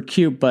and super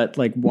cute, but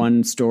like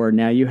one store.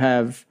 Now you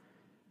have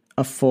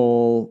a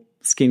full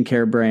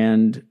skincare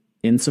brand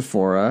in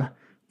Sephora,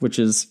 which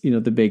is,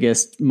 the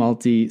biggest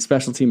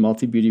specialty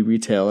multi-beauty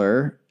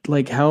retailer.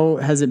 Like, how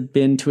has it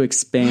been to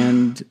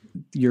expand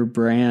your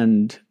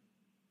brand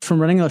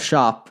from running a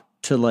shop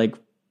to like,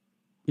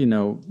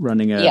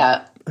 running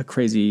a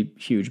crazy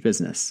huge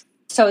business?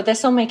 So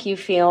this will make you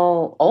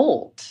feel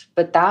old,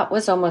 but that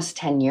was almost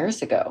 10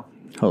 years ago.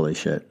 Holy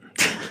shit.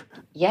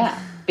 Yeah,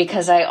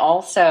 because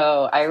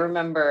I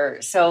remember,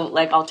 so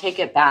like I'll take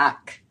it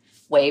back,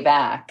 way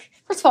back.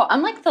 First of all,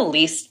 I'm like the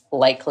least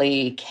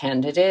likely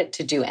candidate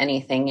to do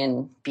anything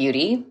in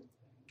beauty.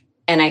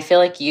 And I feel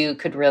like you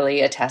could really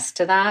attest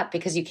to that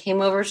because you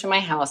came over to my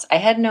house. I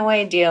had no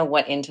idea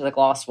what Into the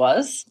Gloss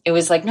was. It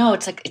was like, no,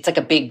 it's like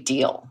a big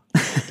deal.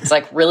 It's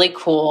like really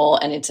cool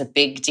and it's a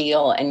big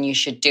deal and you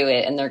should do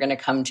it and they're going to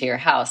come to your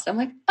house. I'm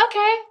like,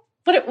 okay,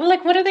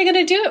 what are they going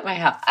to do at my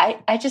house?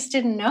 I just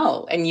didn't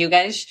know. And you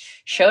guys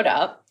showed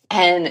up.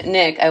 And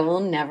Nick, I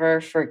will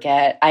never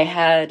forget, I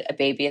had a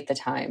baby at the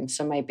time.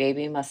 So my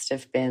baby must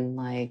have been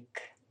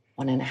like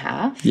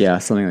 1.5. Yeah,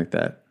 something like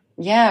that.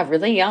 Yeah,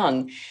 really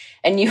young.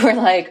 And you were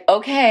like,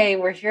 okay,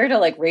 we're here to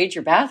like raid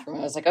your bathroom.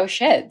 I was like, oh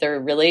shit, they're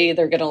going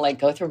to like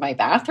go through my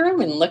bathroom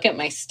and look at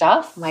my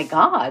stuff. My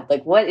God,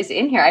 like what is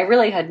in here? I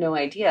really had no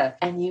idea.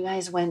 And you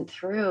guys went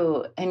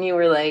through and you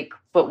were like,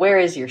 but where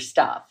is your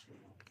stuff?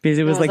 Because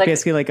it was like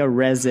basically like a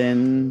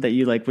resin that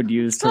you like would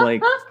use to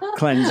like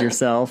cleanse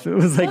yourself. It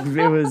was like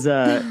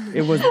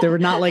they were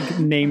not like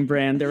name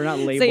brand. They were not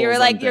labeled. So you were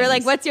like,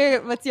 what's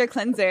your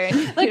cleanser?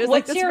 And like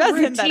what's your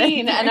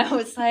routine? And I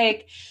was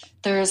like,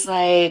 there's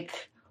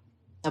like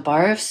a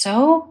bar of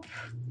soap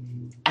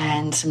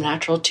and some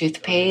natural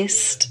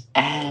toothpaste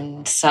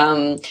and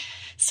some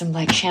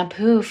like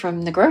shampoo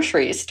from the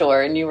grocery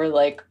store. And you were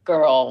like,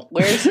 girl,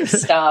 where's your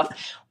stuff?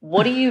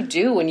 What do you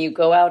do when you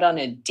go out on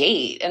a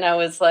date? And I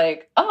was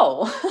like,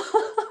 oh,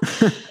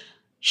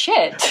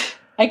 shit.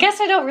 I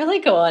guess I don't really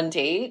go on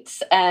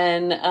dates.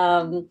 And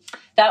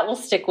that will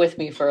stick with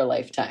me for a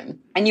lifetime.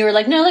 And you were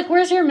like, no, like,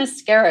 where's your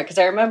mascara? Because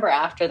I remember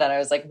after that, I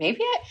was like,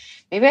 maybe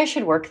I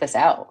should work this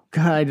out.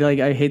 God,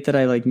 I hate that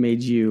I like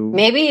made you.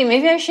 Maybe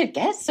I should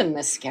get some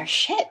mascara.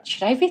 Shit,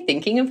 should I be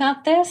thinking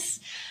about this?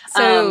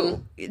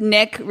 So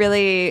Nick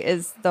really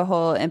is the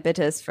whole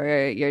impetus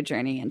for your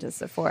journey into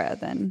Sephora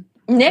then.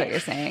 Nick, what you're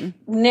saying.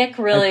 Nick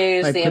really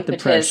is the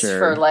impetus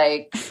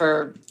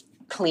for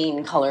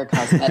clean color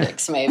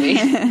cosmetics, maybe.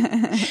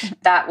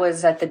 That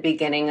was at the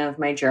beginning of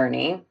my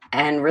journey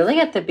and really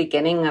at the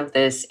beginning of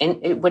this,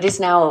 what is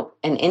now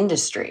an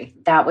industry.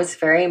 That was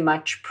very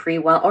much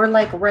or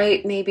like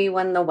right maybe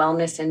when the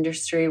wellness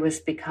industry was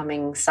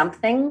becoming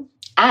something.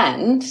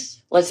 And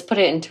let's put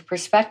it into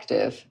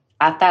perspective.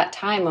 At that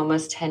time,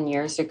 almost 10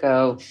 years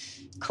ago,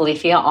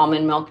 Califia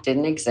almond milk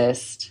didn't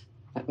exist.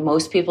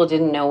 Most people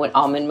didn't know what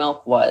almond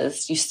milk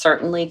was. You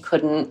certainly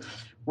couldn't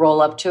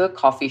roll up to a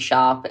coffee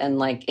shop and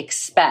like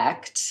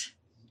expect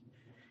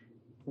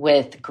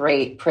with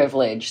great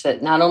privilege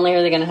that not only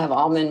are they going to have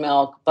almond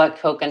milk, but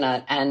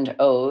coconut and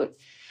oat.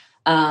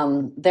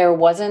 There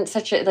wasn't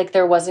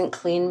there wasn't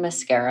clean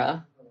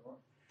mascara.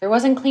 There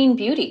wasn't clean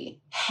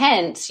beauty.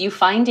 Hence, you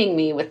finding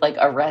me with like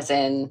a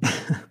resin,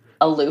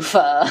 a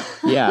loofah.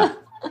 Yeah.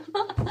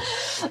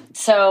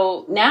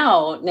 So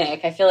now,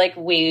 Nick, I feel like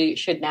we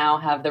should now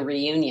have the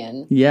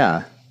reunion.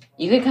 Yeah.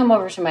 You could come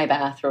over to my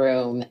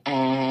bathroom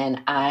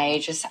and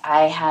I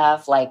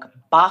have like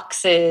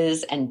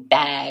boxes and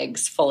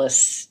bags full of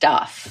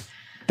stuff.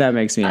 That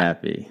makes me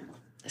happy.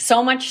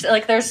 So much,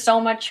 like there's so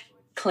much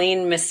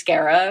clean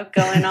mascara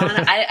going on.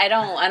 I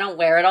don't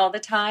wear it all the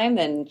time,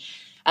 and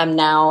I'm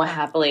now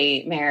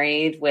happily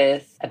married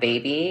with a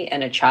baby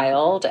and a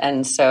child.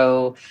 And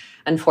so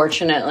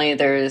unfortunately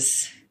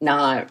there's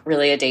not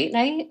really a date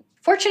night.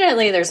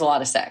 Fortunately, there's a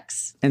lot of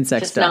sex. And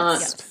sex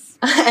does.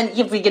 And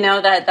you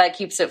know that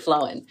keeps it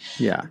flowing.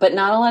 Yeah. But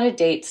not a lot of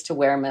dates to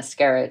wear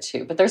mascara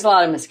to. But there's a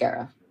lot of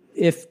mascara.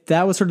 If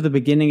that was sort of the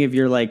beginning of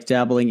your like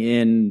dabbling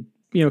in,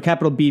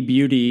 capital B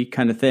beauty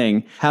kind of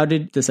thing, how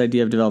did this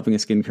idea of developing a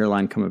skincare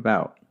line come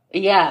about?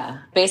 Yeah.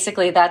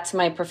 Basically, that's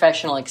my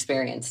professional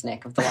experience,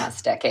 Nick, of the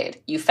last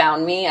decade. You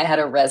found me. I had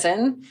a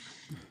resin.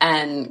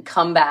 And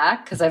come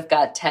back because I've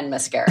got 10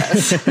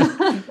 mascaras.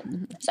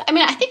 So, I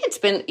mean, I think it's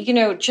been,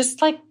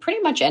 just like pretty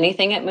much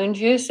anything at Moon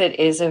Juice, it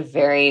is a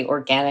very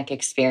organic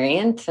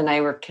experience. And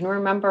I can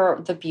remember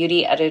the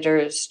beauty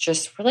editors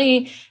just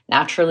really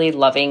naturally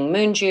loving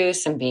Moon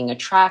Juice and being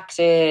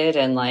attracted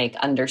and like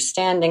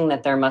understanding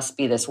that there must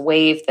be this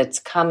wave that's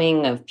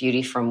coming of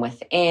beauty from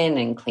within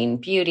and clean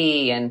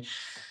beauty and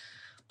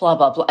blah,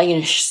 blah, blah.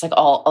 It's just like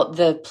all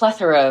the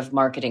plethora of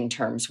marketing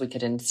terms we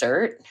could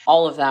insert.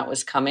 All of that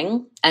was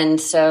coming. And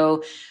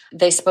so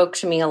they spoke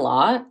to me a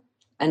lot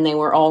and they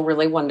were all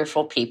really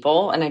wonderful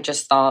people. And I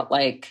just thought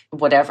like,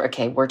 whatever,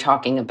 okay, we're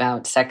talking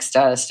about sex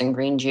dust and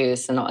green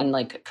juice and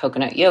like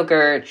coconut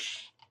yogurt.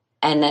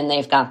 And then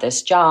they've got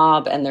this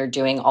job and they're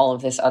doing all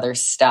of this other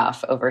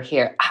stuff over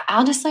here.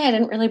 Honestly, I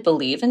didn't really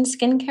believe in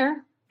skincare.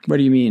 What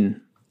do you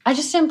mean? I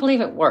just didn't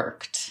believe it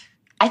worked.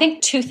 I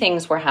think two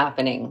things were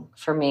happening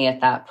for me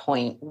at that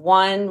point.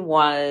 One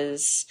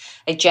was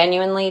I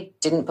genuinely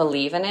didn't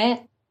believe in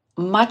it,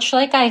 much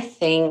like I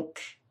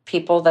think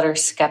people that are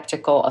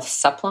skeptical of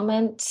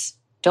supplements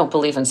don't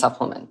believe in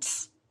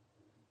supplements.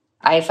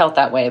 I felt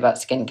that way about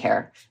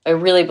skincare. I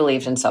really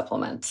believed in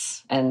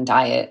supplements and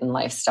diet and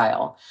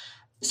lifestyle.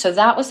 So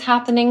that was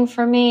happening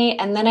for me.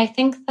 And then I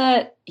think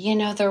that,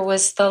 there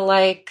was the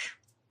like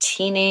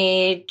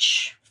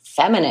teenage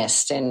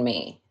feminist in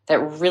me that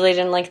really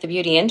didn't like the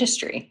beauty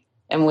industry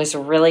and was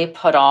really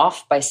put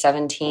off by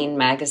 17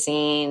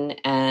 magazine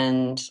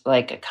and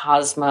like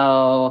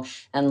Cosmo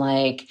and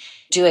like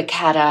do a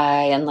cat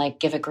eye and like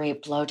give a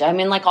great blow. I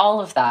mean, like all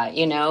of that,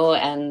 and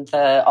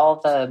all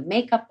the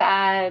makeup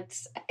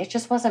ads, it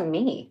just wasn't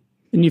me.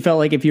 And you felt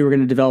like if you were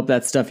going to develop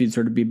that stuff, you'd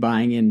sort of be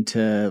buying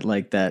into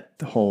like that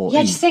whole... Yeah,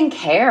 I just didn't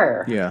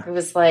care. Yeah. It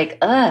was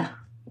like,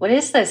 what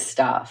is this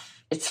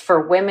stuff? It's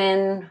for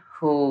women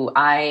who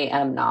I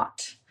am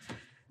not.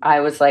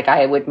 I was like,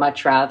 I would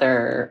much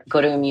rather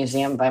go to a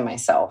museum by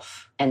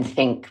myself and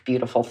think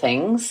beautiful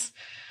things.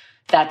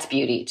 That's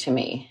beauty to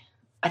me.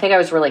 I think I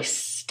was really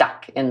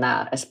stuck in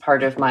that as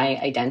part of my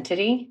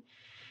identity,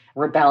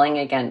 rebelling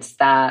against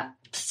that.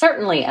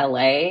 Certainly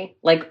LA,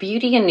 like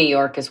beauty in New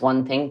York is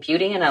one thing.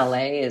 Beauty in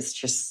LA is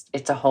just,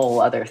 it's a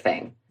whole other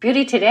thing.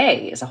 Beauty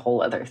today is a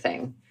whole other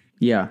thing.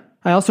 Yeah.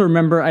 I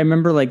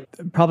remember like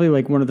probably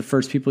like one of the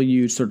first people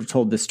you sort of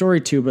told this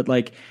story to, but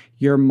like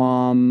your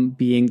mom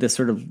being this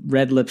sort of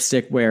red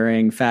lipstick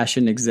wearing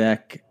fashion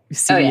exec,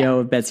 CEO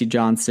of Betsey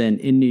Johnson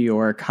in New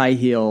York, high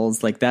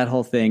heels, like that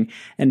whole thing.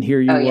 And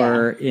here you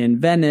were in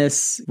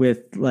Venice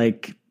with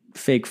like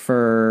fake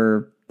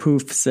fur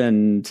poofs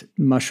and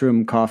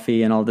mushroom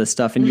coffee and all this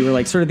stuff. And you were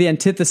like sort of the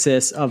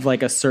antithesis of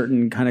like a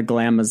certain kind of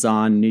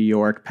glamazon New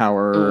York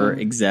power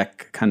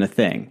exec kind of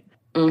thing.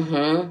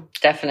 Mm-hmm.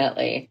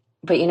 Definitely.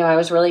 But, I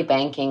was really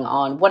banking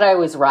on what I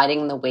was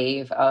riding the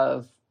wave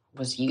of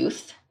was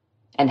youth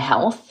and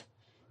health.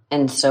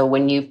 And so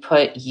when you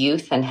put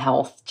youth and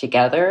health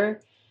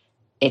together,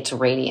 it's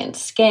radiant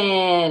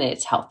skin,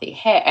 it's healthy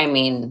hair. I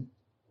mean,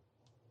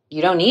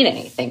 you don't need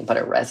anything but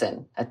a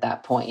resin at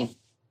that point.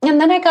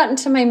 And then I got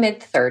into my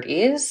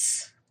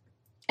mid-30s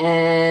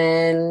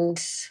and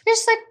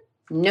just like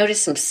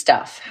noticed some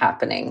stuff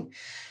happening.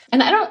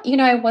 And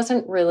I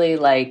wasn't really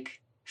like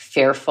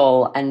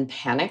fearful and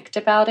panicked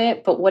about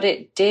it. But what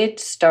it did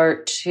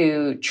start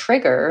to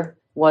trigger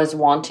was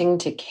wanting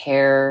to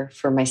care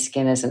for my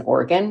skin as an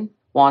organ,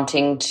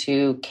 wanting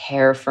to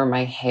care for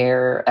my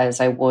hair as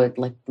I would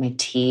like my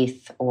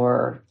teeth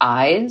or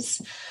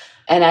eyes.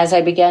 And as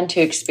I began to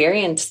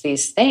experience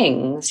these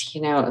things,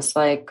 it was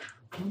like,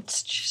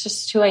 it's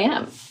just who I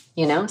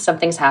am.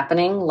 Something's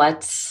happening.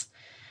 Let's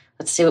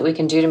see what we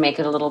can do to make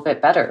it a little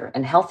bit better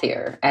and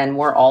healthier. And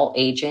we're all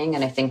aging.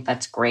 And I think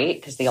that's great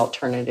because the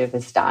alternative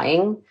is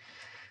dying.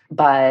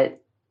 but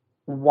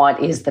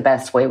what is the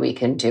best way we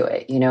can do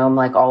it? You know, I'm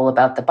like all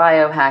about the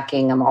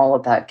biohacking. I'm all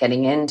about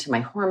getting into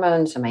my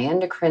hormones and my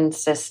endocrine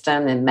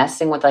system and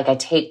messing with, like, I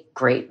take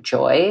great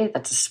joy.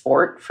 That's a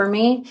sport for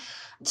me.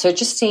 So it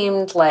just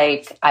seemed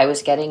like I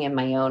was getting in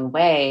my own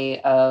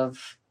way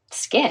of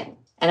skin.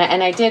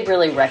 And I did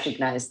really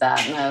recognize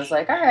that. And I was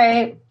like, all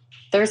right,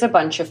 there's a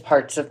bunch of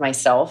parts of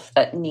myself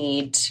that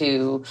need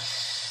to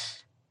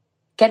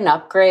get an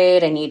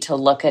upgrade. I need to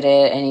look at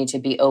it. I need to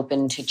be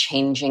open to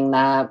changing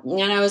that.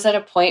 And I was at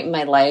a point in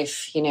my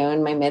life, you know,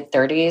 in my mid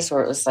 30s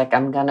where it was like,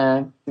 I'm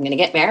gonna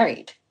get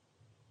married.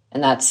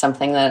 And that's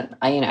something that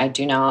I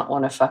do not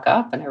want to fuck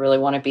up. And I really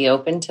want to be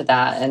open to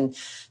that. And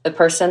the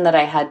person that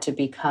I had to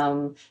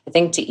become, I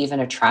think, to even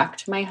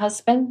attract my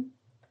husband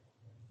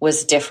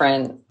was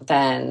different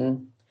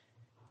than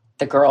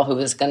the girl who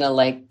was going to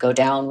like go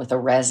down with a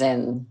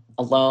resin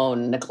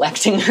alone,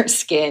 neglecting her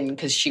skin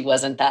because she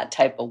wasn't that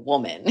type of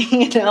woman.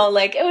 You know,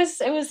 like it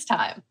was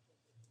time.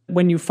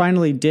 When you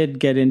finally did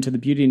get into the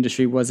beauty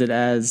industry, was it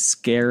as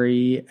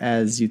scary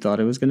as you thought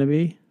it was going to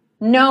be?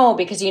 No,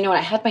 because, you know, I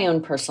had my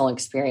own personal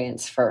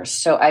experience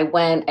first. So I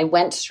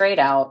went straight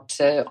out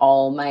to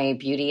all my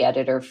beauty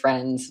editor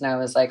friends and I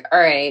was like, all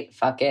right,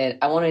 fuck it.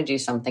 I want to do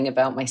something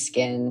about my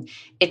skin.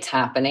 It's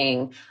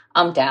happening.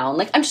 I'm down.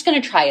 Like, I'm just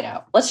going to try it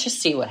out. Let's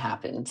just see what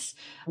happens.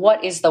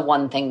 What is the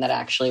one thing that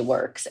actually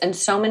works? And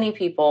so many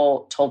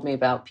people told me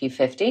about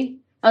P50.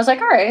 I was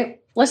like, all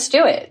right, let's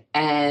do it.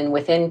 And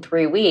within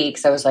 3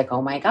 weeks, I was like,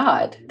 oh my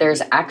God,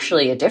 there's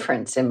actually a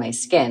difference in my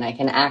skin. I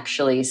can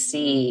actually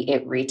see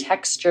it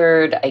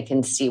retextured. I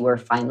can see where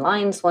fine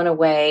lines went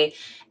away.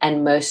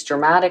 And most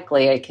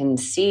dramatically, I can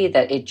see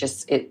that it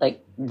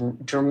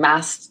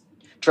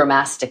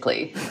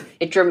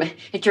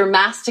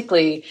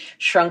dramatically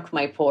shrunk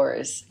my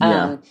pores.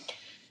 Yeah.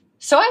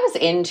 So I was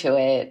into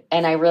it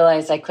and I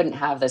realized I couldn't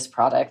have this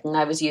product. And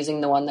I was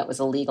using the one that was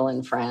illegal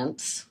in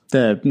France.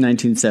 The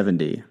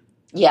 1970.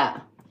 Yeah.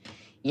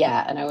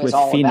 Yeah. And I was with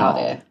all phenol.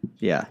 about it.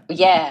 Yeah.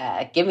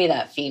 Yeah. Give me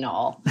that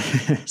phenol.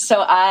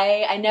 So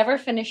I never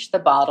finished the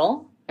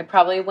bottle. I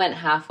probably went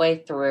halfway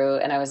through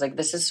and I was like,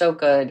 this is so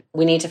good.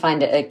 We need to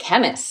find a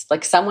chemist.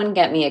 Like, someone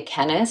get me a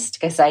chemist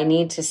because I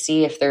need to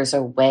see if there's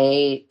a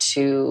way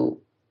to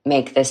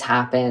make this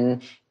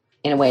happen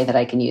in a way that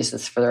I can use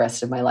this for the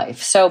rest of my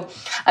life. So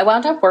I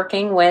wound up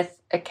working with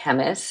a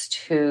chemist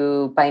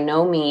who by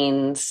no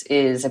means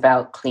is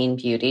about clean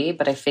beauty,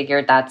 but I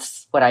figured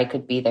that's what I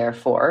could be there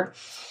for.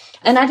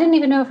 And I didn't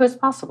even know if it was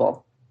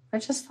possible. I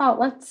just thought,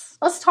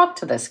 let's talk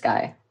to this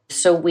guy.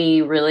 So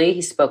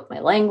he spoke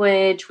my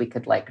language. We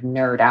could like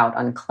nerd out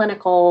on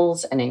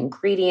clinicals and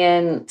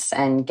ingredients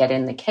and get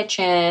in the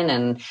kitchen,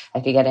 and I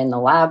could get in the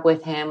lab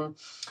with him.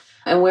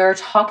 And we were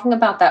talking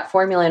about that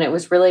formula, and it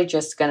was really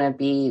just going to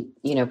be,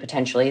 you know,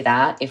 potentially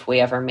that if we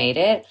ever made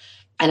it.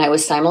 And I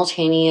was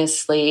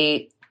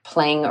simultaneously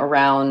playing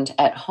around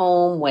at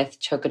home with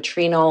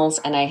tocotrienols,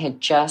 and I had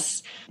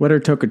just... What are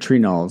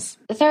tocotrienols?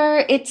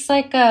 It's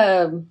like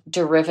a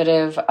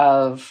derivative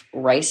of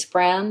rice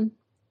bran,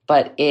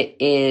 but it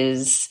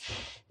is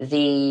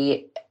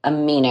the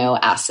amino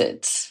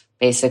acids,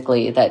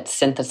 basically, that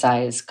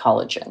synthesize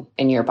collagen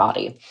in your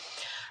body.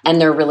 And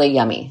they're really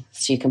yummy.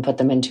 So you can put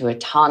them into a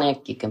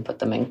tonic, you can put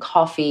them in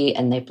coffee,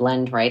 and they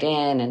blend right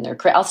in, and they're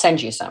great. I'll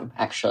send you some,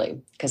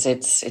 actually, because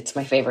it's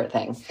my favorite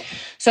thing.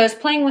 So I was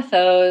playing with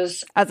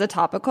those. As a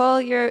topical,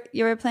 you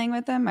were playing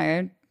with them,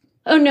 or?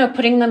 Oh, no,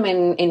 putting them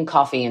in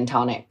coffee and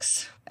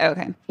tonics.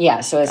 Okay.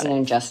 Yeah, so as an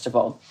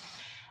ingestible.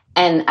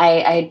 And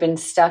I had been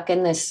stuck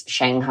in this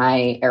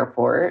Shanghai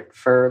airport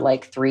for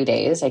like 3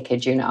 days, I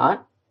kid you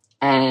not,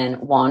 and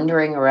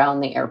wandering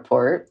around the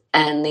airport.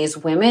 And these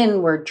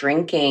women were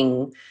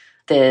drinking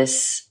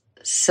this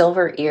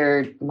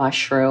silver-eared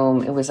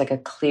mushroom. It was like a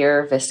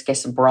clear,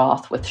 viscous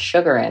broth with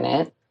sugar in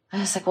it. I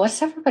was like,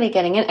 what's everybody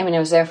getting in? I mean, I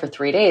was there for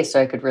 3 days,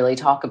 so I could really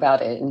talk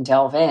about it and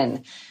delve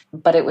in.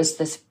 But it was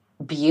this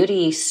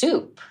beauty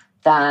soup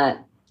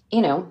that,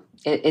 you know,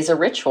 is a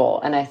ritual.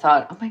 And I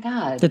thought, oh my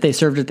God. That they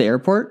served at the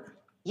airport?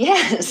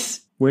 Yes.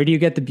 Where do you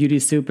get the beauty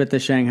soup at the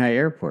Shanghai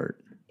airport?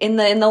 In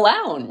the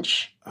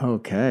lounge.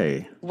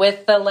 Okay.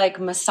 With the like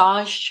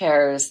massage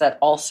chairs that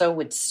also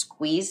would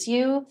squeeze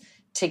you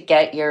to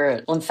get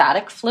your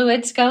lymphatic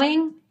fluids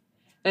going.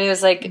 It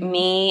was like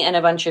me and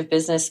a bunch of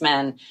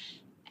businessmen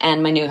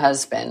and my new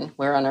husband.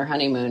 We were on our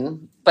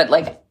honeymoon. But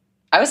like,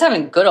 I was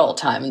having a good old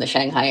time in the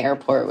Shanghai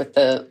airport with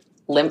the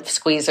lymph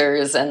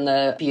squeezers and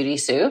the beauty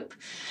soup.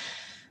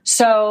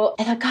 So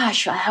I thought,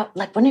 gosh,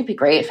 wouldn't it be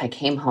great if I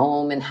came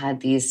home and had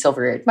these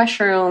silver-eared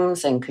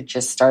mushrooms and could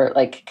just start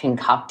like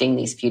concocting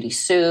these beauty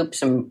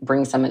soups and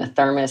bring some in a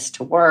thermos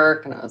to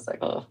work? And I was like,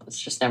 oh, it's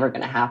just never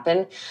going to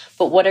happen.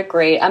 But what a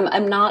great,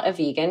 I'm not a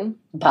vegan,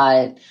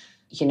 but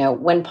you know,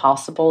 when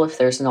possible, if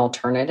there's an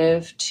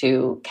alternative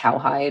to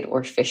cowhide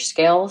or fish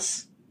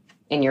scales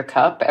in your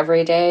cup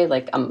every day,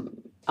 like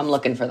I'm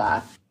looking for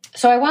that.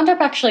 So I wound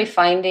up actually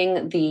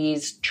finding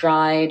these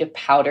dried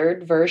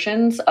powdered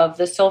versions of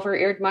the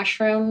silver-eared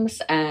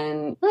mushrooms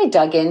and really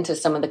dug into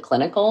some of the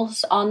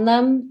clinicals on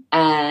them.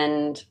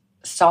 And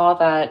saw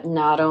that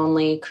not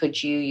only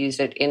could you use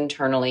it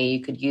internally,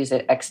 you could use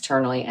it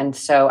externally. And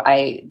so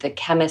the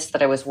chemist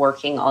that I was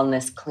working on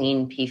this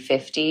clean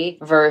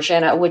P50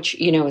 version, which,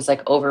 you know, was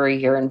like over a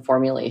year in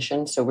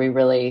formulation. So we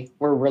really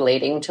were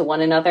relating to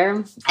one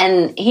another.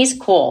 And he's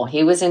cool.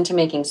 He was into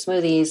making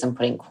smoothies and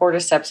putting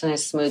cordyceps in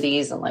his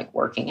smoothies and like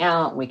working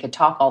out. And we could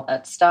talk all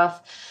that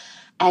stuff.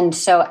 And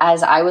so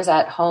as I was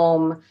at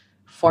home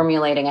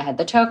formulating, I had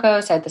the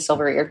tokos, I had the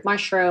silver-eared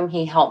mushroom.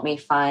 He helped me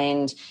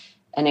find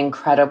an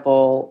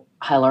incredible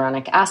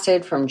hyaluronic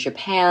acid from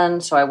Japan.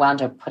 So I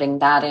wound up putting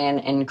that in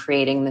and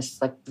creating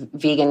this like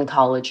vegan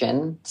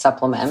collagen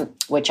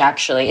supplement, which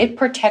actually it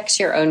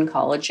protects your own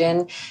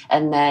collagen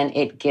and then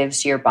it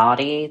gives your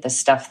body the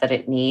stuff that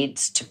it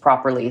needs to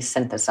properly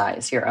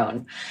synthesize your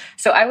own.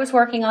 So I was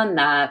working on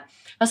that.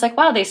 I was like,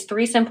 wow, these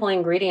 3 simple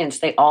ingredients,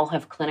 they all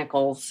have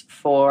clinicals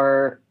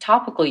for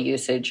topical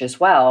usage as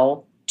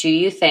well. Do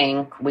you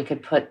think we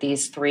could put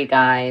these 3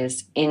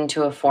 guys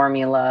into a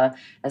formula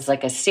as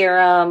like a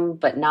serum,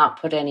 but not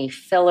put any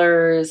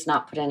fillers,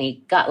 not put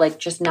any gut, like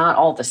just not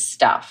all the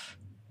stuff?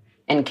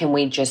 And can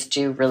we just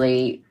do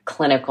really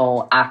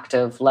clinical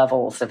active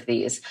levels of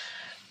these?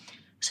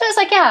 So I was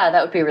like, yeah,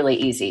 that would be really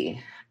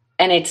easy.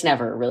 And it's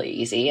never really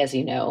easy, as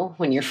you know,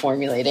 when you're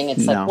formulating.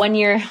 It's like 1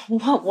 year,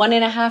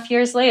 1.5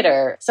 years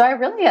later. So I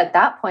really, at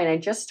that point, I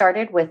just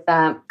started with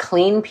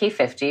clean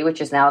P50,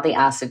 which is now the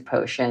acid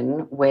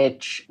potion,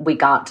 which we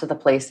got to the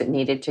place it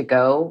needed to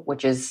go,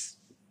 which is,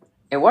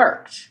 it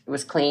worked. It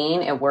was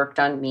clean. It worked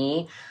on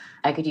me.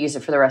 I could use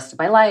it for the rest of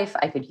my life.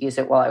 I could use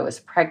it while I was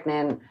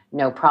pregnant,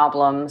 no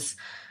problems.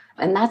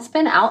 And that's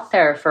been out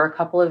there for a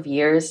couple of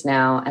years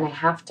now. And I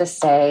have to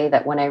say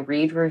that when I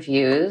read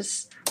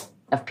reviews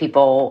of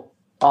people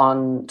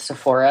on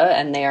Sephora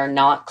and they are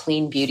not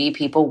clean beauty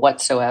people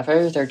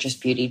whatsoever, they're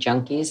just beauty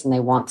junkies and they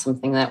want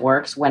something that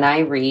works. When I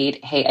read,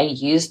 hey, I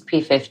used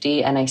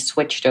P50 and I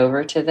switched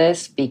over to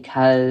this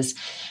because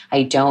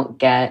I don't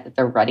get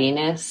the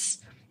ruddiness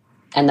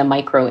and the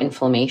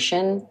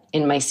micro-inflammation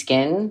in my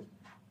skin,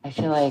 I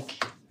feel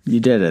like you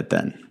did it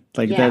then.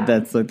 Like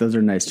that's like, those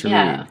are nice to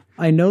read.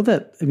 I know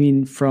that, I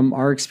mean, from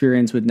our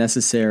experience with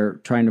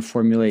Necessaire trying to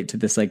formulate to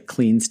this like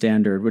clean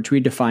standard, which we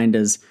defined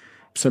as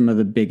some of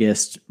the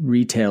biggest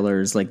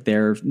retailers, like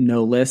their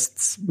no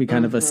lists. We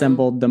kind of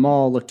assembled them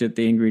all, looked at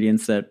the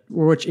ingredients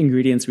which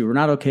ingredients we were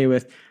not okay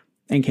with,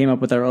 and came up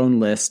with our own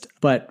list.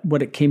 But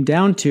what it came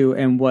down to,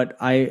 and what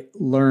I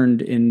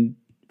learned in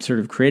sort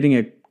of creating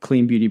a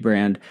clean beauty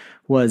brand,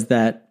 was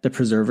that the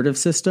preservative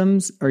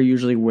systems are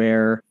usually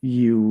where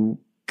you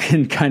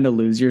can kind of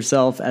lose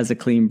yourself as a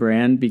clean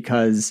brand,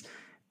 because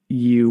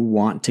you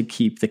want to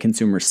keep the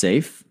consumer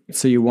safe.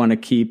 So you want to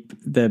keep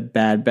the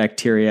bad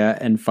bacteria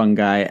and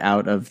fungi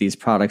out of these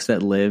products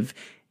that live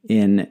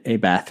in a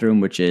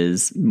bathroom, which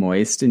is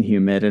moist and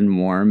humid and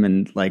warm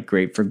and like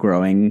great for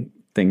growing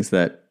things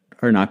that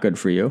are not good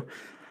for you.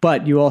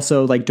 But you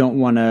also like don't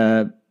want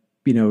to,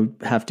 you know,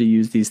 have to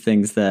use these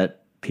things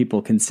that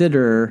people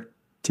consider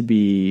to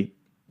be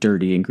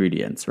dirty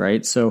ingredients,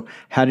 right? So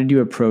how did you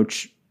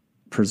approach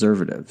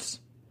preservatives?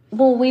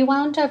 Well, we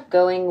wound up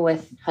going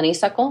with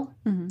honeysuckle,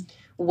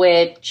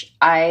 which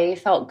I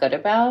felt good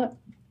about.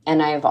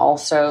 And I've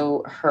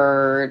also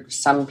heard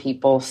some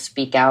people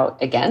speak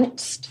out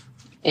against.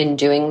 In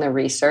doing the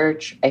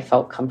research, I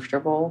felt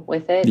comfortable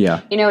with it. Yeah.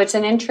 You know, it's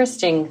an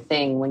interesting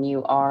thing when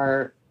you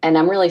are, and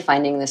I'm really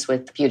finding this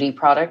with beauty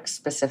products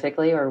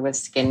specifically, or with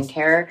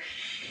skincare.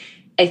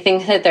 I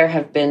think that there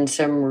have been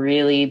some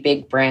really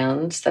big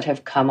brands that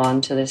have come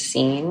onto the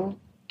scene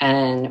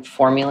and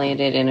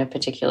formulated in a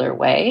particular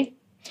way.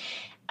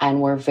 And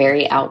were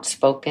very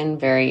outspoken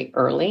very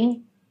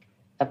early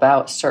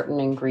about certain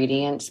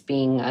ingredients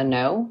being a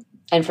no.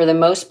 And for the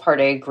most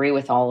part, I agree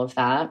with all of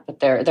that.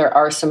 But there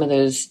are some of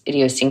those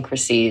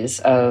idiosyncrasies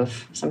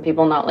of some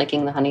people not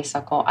liking the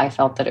honeysuckle. I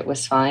felt that it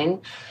was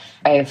fine.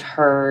 I've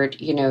heard,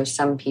 you know,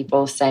 some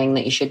people saying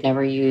that you should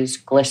never use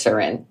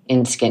glycerin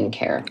in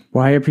skincare.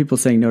 Why are people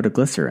saying no to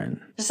glycerin?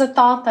 There's a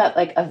thought that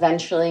like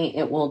eventually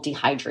it will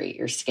dehydrate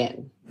your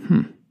skin.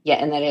 Yeah,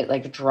 and that it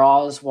like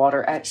draws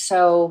water out.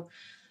 So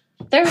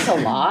there's a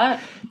lot.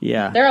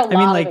 Yeah. There are a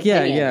lot of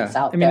opinions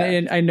out there.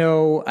 And I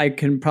know I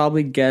can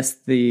probably guess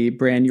the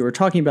brand you were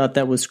talking about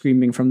that was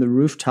screaming from the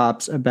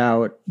rooftops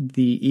about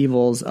the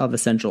evils of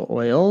essential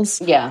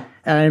oils. Yeah.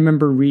 And I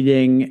remember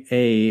reading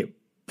a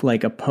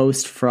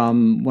post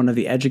from one of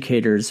the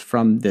educators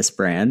from this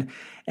brand,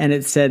 and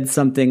it said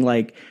something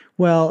like,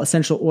 well,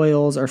 essential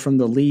oils are from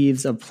the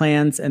leaves of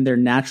plants and they're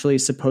naturally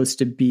supposed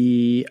to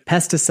be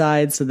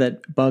pesticides so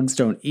that bugs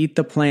don't eat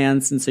the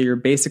plants. And so you're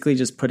basically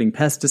just putting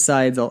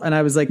pesticides. And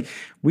I was like,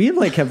 we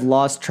have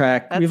lost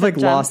track. We've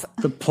lost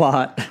the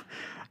plot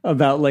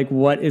about like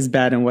what is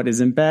bad and what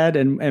isn't bad.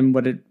 And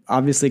what it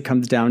obviously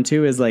comes down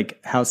to is like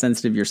how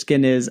sensitive your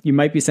skin is. You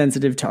might be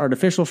sensitive to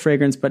artificial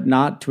fragrance, but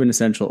not to an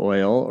essential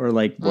oil, or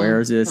like where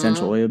is the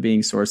essential oil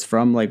being sourced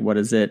from? Like what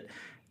is it,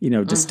 you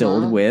know,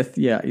 distilled with?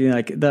 Yeah. You know,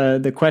 like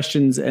the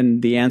questions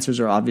and the answers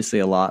are obviously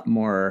a lot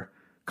more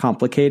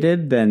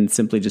complicated than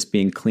simply just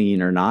being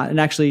clean or not. And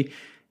actually,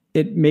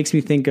 it makes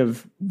me think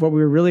of what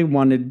we really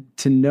wanted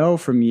to know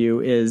from you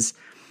is,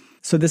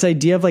 so this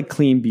idea of like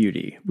clean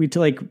beauty. We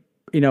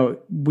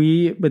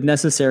with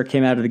Necessaire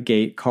came out of the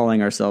gate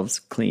calling ourselves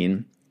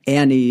clean.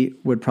 Annie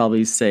would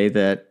probably say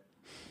that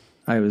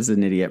I was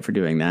an idiot for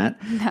doing that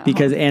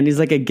because Annie's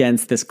like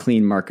against this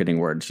clean marketing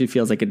word. She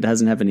feels like it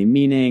doesn't have any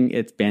meaning.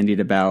 It's bandied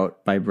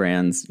about by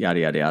brands, yada,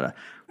 yada, yada.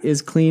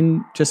 Is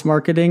clean just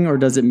marketing, or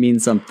does it mean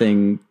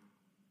something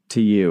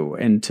to you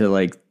and to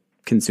like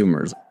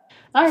consumers?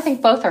 I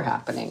think both are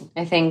happening.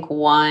 I think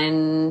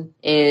one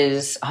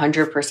is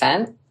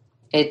 100%.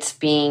 It's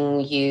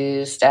being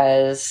used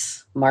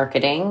as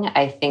marketing.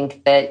 I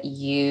think that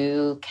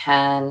you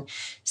can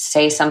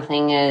say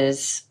something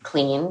is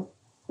clean.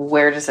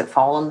 Where does it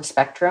fall on the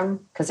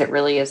spectrum? Because it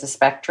really is a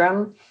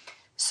spectrum.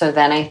 So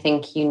then I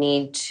think you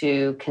need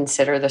to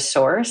consider the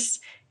source.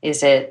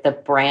 Is it the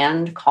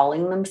brand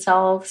calling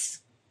themselves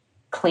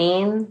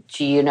clean?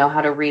 Do you know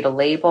how to read a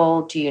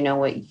label? Do you know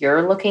what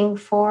you're looking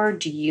for?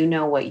 Do you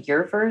know what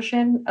your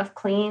version of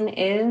clean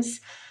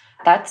is?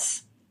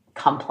 That's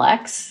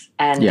complex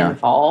and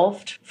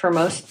involved for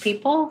most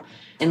people.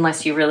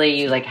 Unless you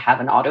like have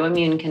an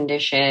autoimmune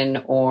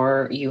condition,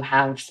 or you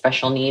have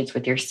special needs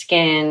with your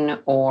skin,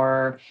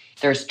 or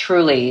there's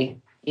truly,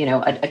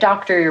 a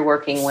doctor you're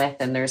working with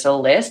and there's a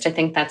list. I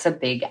think that's a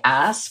big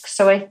ask.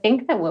 So I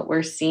think that what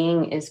we're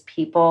seeing is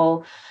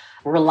people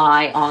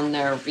rely on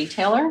their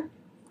retailer.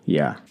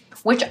 Yeah.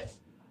 Which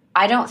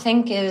I don't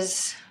think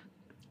is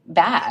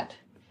bad.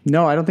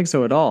 No, I don't think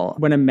so at all.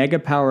 When a mega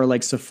power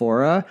like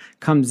Sephora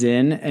comes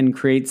in and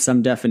creates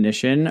some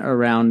definition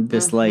around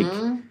this like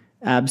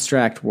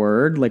abstract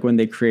word, like when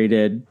they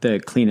created the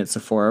Clean at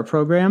Sephora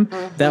program,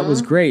 that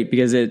was great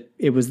because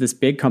it was this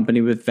big company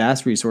with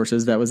vast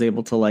resources that was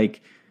able to like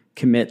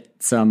commit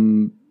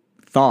some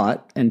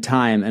thought and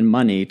time and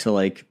money to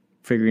like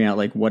figuring out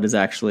like what is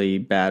actually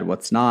bad,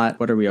 what's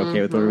not, what are we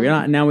okay with, what are we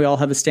not. And now we all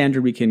have a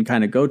standard we can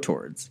kind of go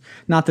towards.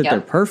 Not that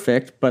they're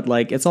perfect, but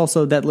like it's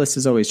also that list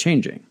is always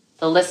changing.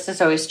 The list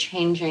is always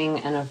changing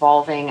and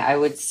evolving. I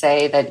would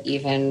say that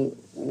even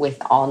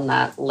on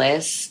that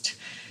list,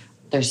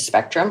 there's a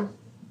spectrum.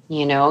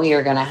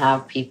 You're going to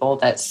have people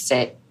that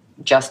sit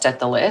just at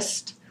the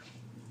list.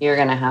 You're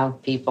going to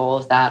have people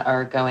that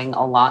are going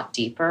a lot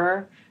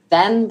deeper.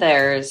 Then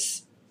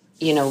there's,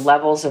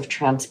 levels of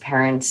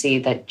transparency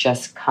that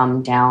just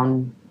come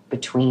down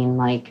between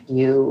like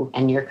you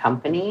and your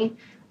company.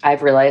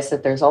 I've realized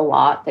that there's a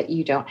lot that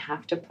you don't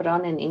have to put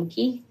on an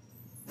Inky,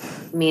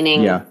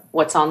 meaning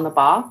what's on the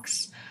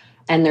box.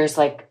 And there's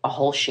like a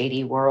whole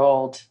shady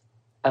world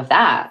of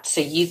that.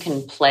 So you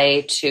can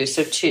play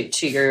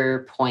to your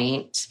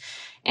point,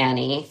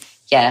 Annie,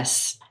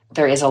 yes,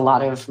 there is a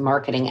lot of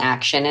marketing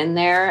action in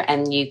there,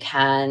 and you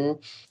can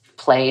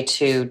play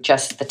to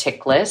just the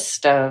tick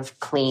list of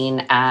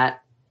clean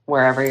at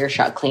wherever you're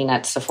shot, clean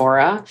at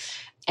Sephora.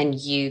 And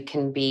you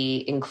can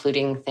be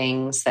including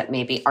things that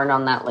maybe aren't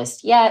on that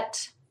list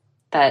yet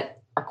that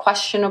are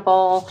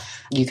questionable.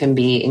 You can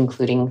be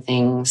including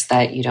things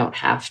that you don't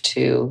have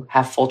to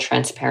have full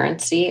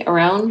transparency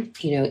around.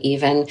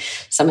 Even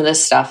some of the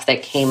stuff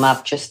that came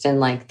up just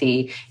in like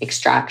the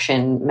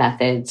extraction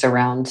methods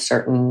around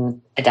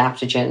certain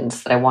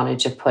adaptogens that I wanted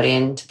to put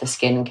into the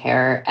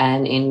skincare.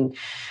 And in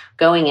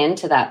going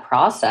into that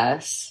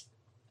process,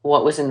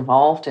 what was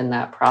involved in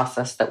that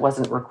process that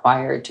wasn't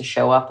required to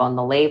show up on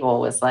the label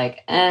was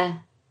like,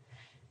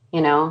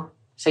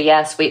 So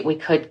yes, we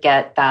could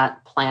get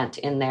that plant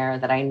in there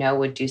that I know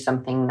would do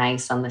something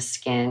nice on the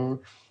skin.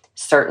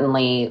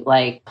 Certainly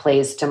like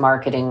plays to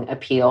marketing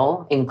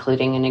appeal,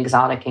 including an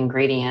exotic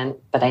ingredient,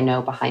 but I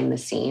know behind the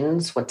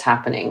scenes what's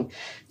happening.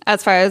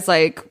 As far as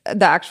like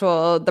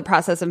the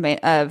process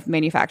of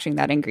manufacturing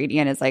that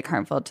ingredient is like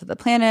harmful to the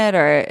planet,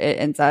 or it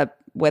ends up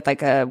with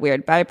like a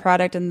weird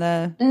byproduct in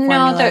the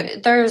formula?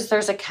 No,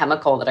 there's a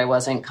chemical that I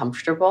wasn't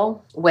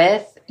comfortable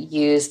with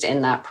used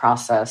in that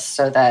process,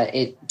 so that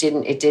it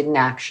didn't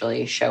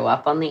actually show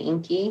up on the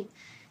Inky.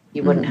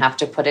 You wouldn't have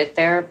to put it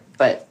there,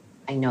 but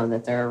I know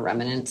that there are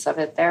remnants of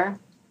it there.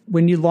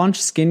 When you launch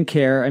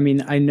skincare, I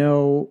mean, I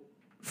know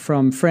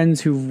from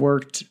friends who've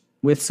worked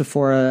with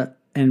Sephora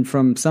and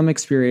from some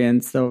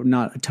experience, though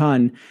not a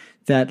ton,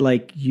 that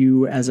like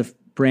you as a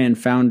brand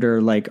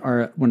founder like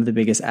are one of the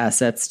biggest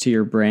assets to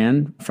your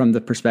brand from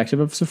the perspective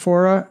of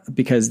Sephora,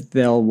 because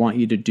they'll want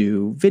you to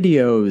do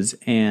videos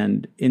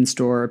and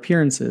in-store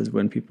appearances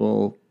when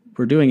people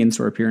were doing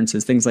in-store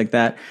appearances, things like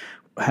that.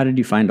 How did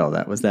you find all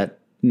that? Was that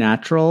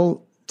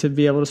natural to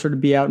be able to sort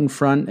of be out in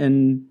front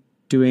and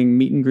doing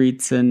meet and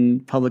greets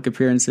and public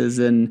appearances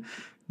and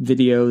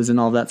videos and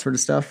all that sort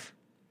of stuff?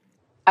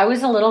 I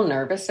was a little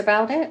nervous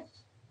about it,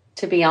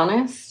 to be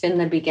honest, in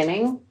the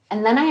beginning.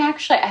 And then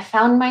I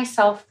found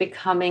myself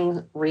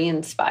becoming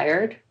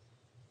re-inspired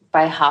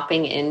by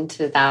hopping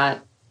into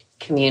that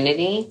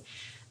community.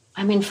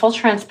 I mean, full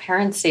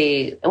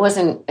transparency, it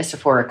wasn't a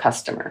Sephora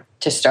customer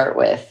to start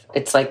with.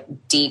 It's like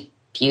deep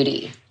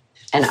beauty,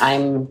 and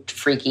I'm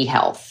freaky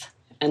health.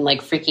 And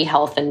like freaky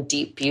health and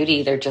deep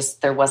beauty,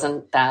 there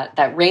wasn't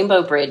that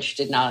rainbow bridge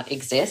did not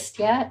exist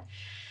yet.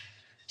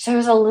 So I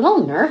was a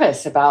little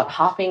nervous about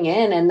hopping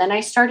in. And then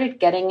I started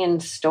getting in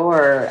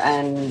store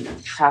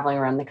and traveling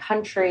around the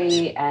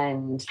country.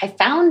 And I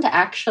found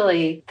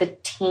actually the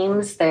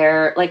teams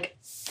there, like,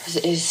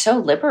 it is so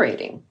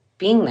liberating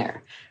being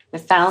there. I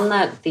found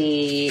that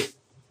the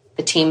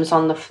teams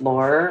on the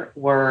floor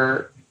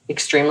were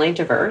extremely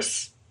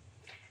diverse.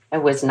 I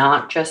was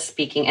not just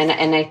speaking.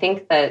 And I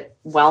think that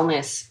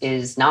wellness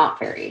is not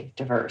very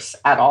diverse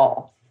at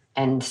all.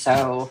 And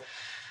so,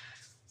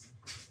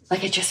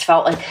 like, it just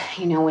felt like,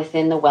 you know,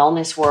 within the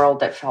wellness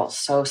world that felt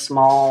so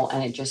small,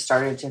 and it just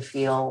started to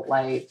feel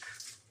like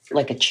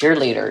a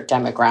cheerleader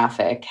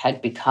demographic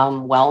had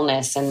become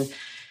wellness. And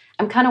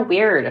I'm kind of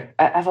weird.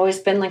 I've always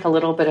been like a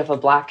little bit of a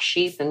black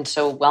sheep. And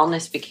so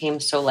wellness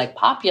became so like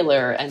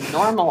popular and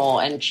normal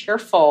and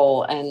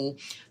cheerful and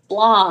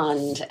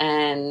blonde.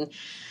 And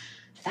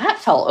that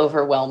felt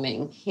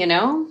overwhelming, you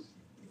know?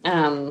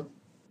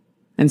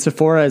 And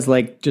Sephora is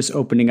like just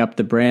opening up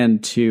the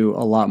brand to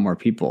a lot more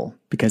people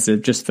because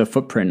of just the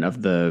footprint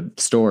of the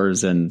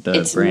stores and the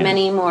it's brand.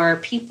 Many more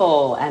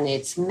people, and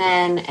it's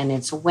men and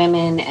it's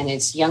women and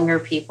it's younger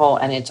people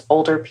and it's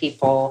older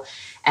people.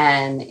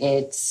 And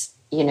it's,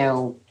 you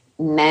know,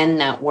 men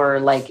that were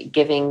like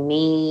giving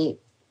me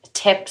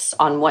tips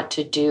on what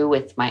to do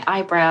with my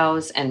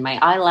eyebrows and my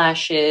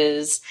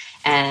eyelashes.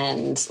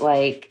 And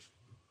like,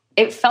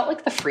 it felt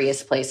like the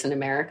freest place in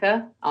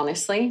America,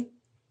 honestly.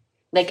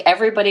 Like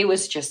everybody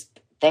was just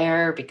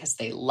there because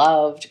they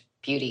loved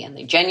beauty and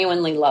they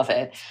genuinely love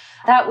it.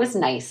 That was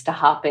nice to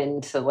hop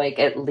into like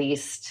at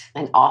least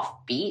an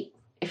offbeat,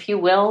 if you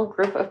will,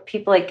 group of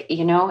people. Like,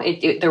 you know,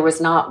 there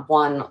was not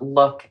one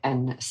look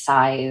and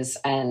size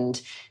and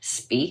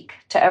speak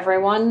to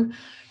everyone,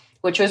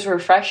 which was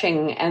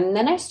refreshing. And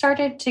then I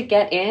started to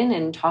get in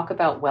and talk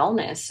about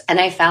wellness. And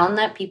I found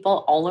that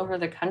people all over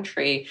the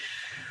country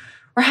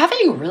were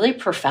having really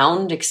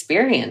profound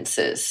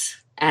experiences.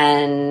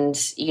 And,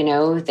 you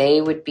know, they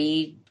would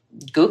be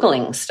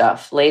Googling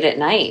stuff late at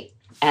night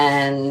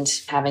and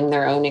having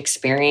their own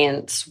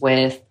experience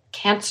with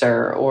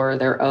cancer or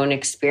their own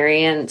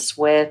experience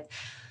with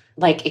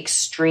like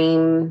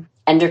extreme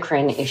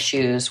endocrine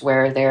issues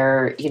where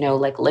they're, you know,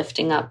 like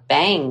lifting up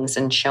bangs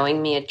and showing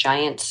me a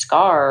giant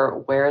scar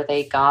where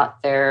they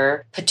got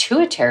their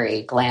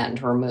pituitary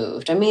gland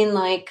removed. I mean,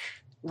 like,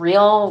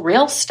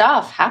 real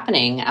stuff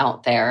happening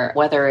out there,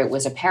 whether it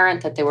was a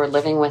parent that they were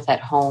living with at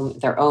home,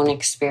 their own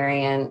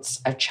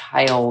experience, a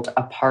child,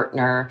 a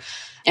partner.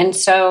 And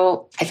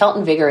so I felt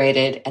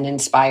invigorated and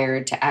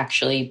inspired to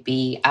actually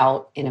be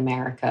out in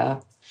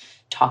America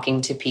talking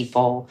to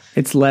people.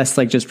 It's less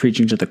like just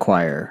preaching to the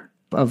choir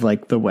of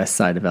like the west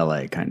side of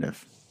LA kind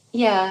of.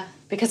 Yeah,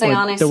 because I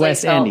honestly the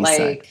west felt and east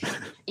like, side.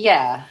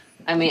 Yeah,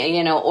 I mean,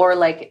 you know, or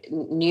like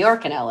New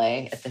York and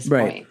LA at this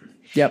point.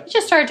 Yep. It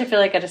just started to feel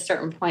like at a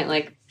certain point,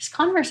 like this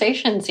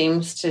conversation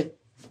seems to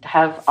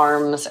have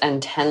arms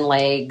and 10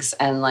 legs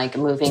and like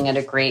moving at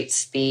a great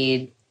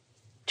speed.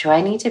 Do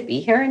I need to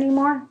be here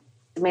anymore?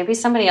 Maybe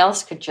somebody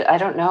else could, I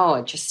don't know.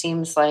 It just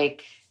seems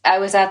like I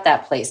was at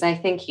that place. And I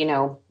think, you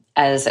know,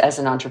 as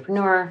an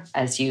entrepreneur,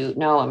 as you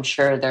know, I'm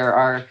sure there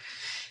are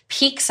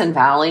peaks and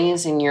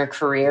valleys in your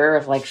career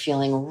of like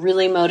feeling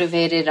really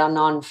motivated and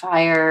on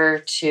fire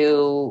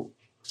to,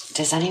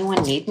 does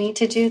anyone need me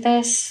to do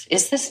this?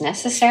 Is this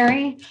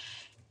necessary?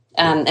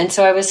 And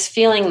so I was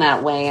feeling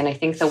that way. And I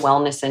think the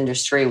wellness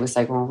industry was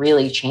like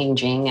really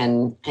changing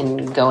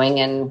and going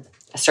in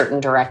a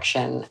certain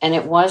direction. And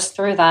it was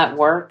through that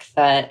work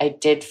that I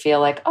did feel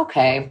like,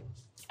 okay,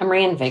 I'm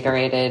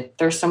reinvigorated.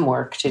 There's some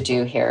work to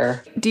do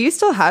here. Do you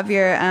still have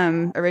your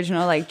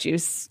original like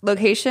juice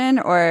location,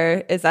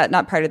 or is that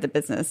not part of the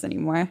business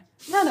anymore?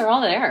 No, they're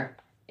all there.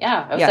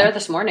 Yeah, I was there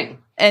this morning.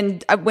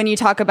 And when you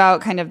talk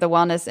about kind of the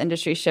wellness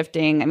industry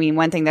shifting, I mean,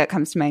 one thing that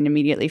comes to mind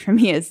immediately for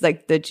me is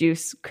like the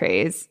juice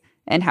craze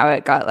and how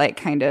it got like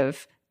kind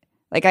of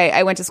like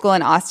I went to school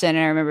in Austin, and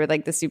I remember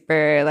like the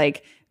super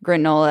like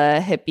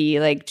granola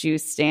hippie like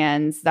juice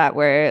stands that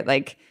were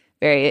like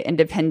very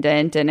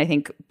independent, and I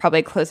think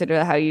probably closer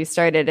to how you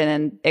started. And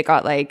then it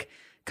got like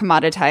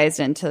commoditized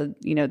into,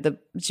 you know, the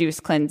juice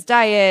cleanse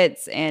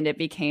diets, and it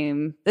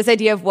became this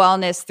idea of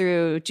wellness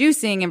through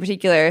juicing in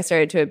particular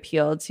started to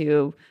appeal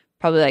to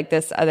probably like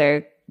this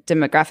other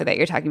demographic that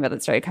you're talking about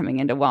that started coming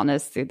into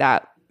wellness through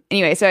that.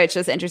 Anyway, so it's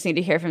just interesting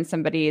to hear from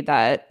somebody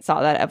that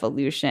saw that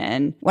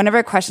evolution. One of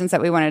our questions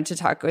that we wanted to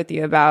talk with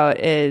you about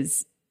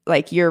is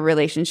like your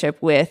relationship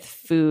with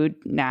food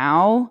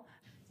now.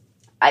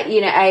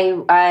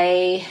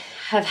 I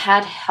have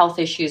had health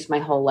issues my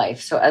whole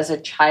life. So as a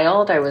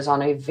child, I was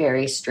on a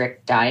very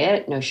strict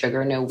diet, no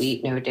sugar, no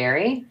wheat, no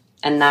dairy.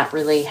 And that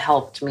really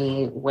helped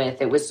me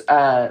with, it was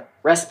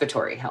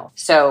respiratory health.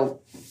 So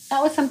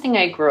that was something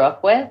I grew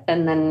up with.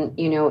 And then,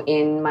 you know,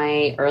 in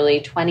my early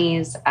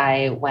 20s,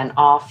 I went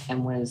off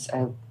and was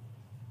a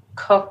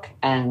cook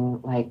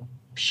and like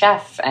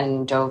chef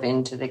and dove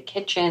into the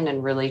kitchen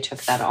and really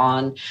took that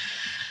on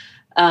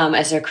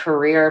as a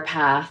career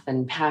path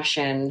and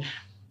passion.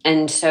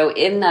 And so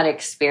in that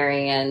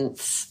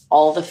experience,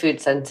 all the food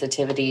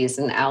sensitivities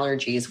and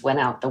allergies went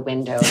out the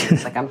window. It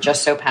was like, I'm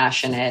just so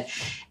passionate,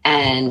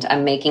 and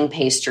I'm making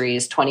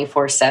pastries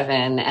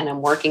 24/7, and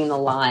I'm working the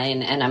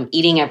line, and I'm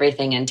eating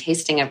everything and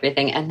tasting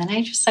everything. And then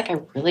I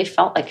really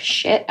felt like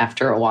shit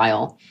after a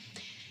while.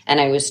 And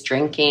I was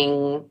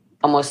drinking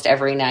almost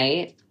every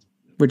night.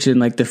 Which in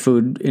like the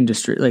food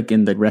industry, like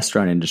in the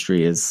restaurant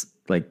industry, is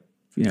like,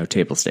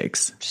 table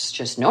stakes.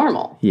 Just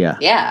normal. Yeah.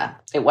 Yeah.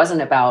 It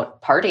wasn't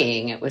about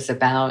partying. It was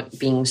about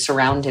being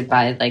surrounded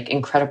by like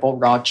incredible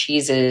raw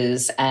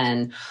cheeses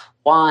and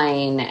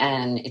wine,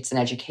 and it's an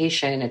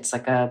education. It's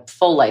like a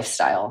full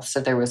lifestyle. So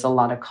there was a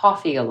lot of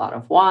coffee, a lot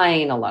of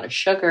wine, a lot of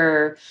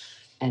sugar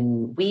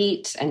and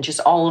wheat, and just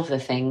all of the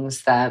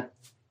things that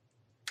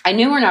I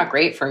knew were not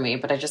great for me,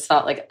 but I just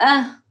thought like,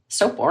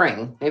 so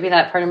boring. Maybe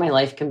that part of my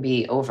life can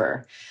be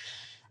over.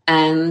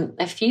 And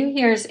a few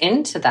years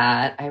into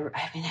that,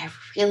 I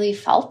really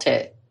felt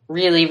it,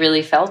 really,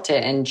 really felt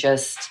it. And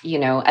just,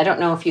 I don't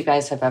know if you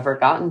guys have ever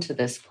gotten to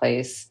this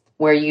place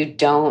where you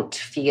don't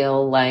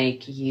feel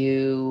like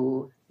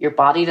your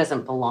body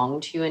doesn't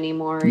belong to you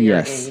anymore.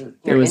 Yes.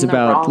 It was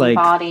about like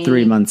body.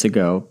 3 months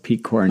ago,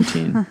 peak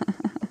quarantine.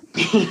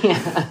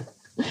 Yeah.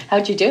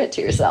 How'd you do it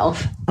to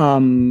yourself?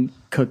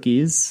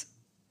 Cookies.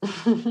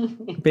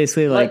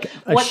 Basically like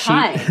what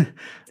kind?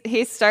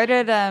 He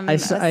started a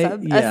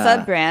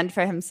sub brand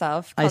for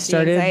himself called The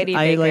Anxiety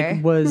Baker.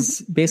 I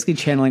was basically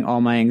channeling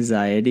all my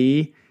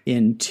anxiety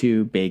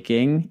into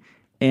baking.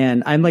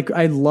 And I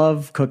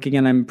love cooking,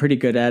 and I'm pretty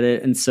good at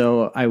it. And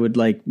so I would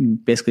like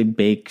basically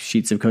bake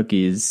sheets of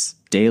cookies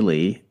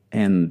daily,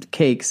 and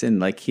cakes, and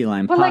like key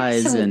lime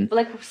pies, and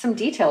some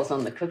details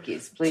on the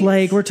cookies, please.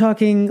 Like we're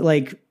talking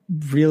like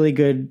really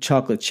good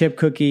chocolate chip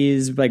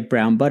cookies, like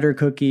brown butter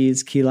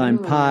cookies, key lime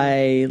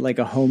pie, like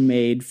a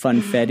homemade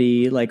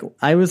funfetti. Like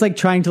I was like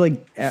trying to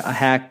like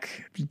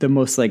hack the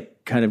most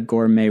like kind of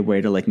gourmet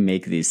way to like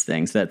make these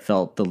things that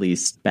felt the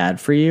least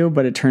bad for you.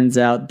 But it turns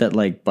out that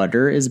like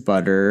butter is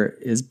butter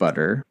is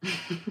butter.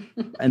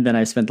 And then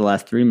I spent the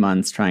last 3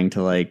 months trying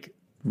to like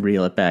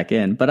reel it back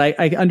in. But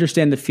I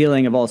understand the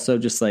feeling of also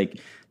just like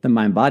the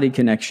mind-body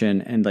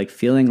connection and like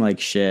feeling like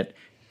shit.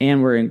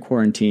 And we're in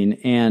quarantine,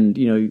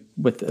 and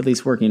with at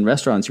least working in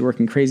restaurants, you're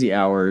working crazy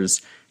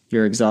hours,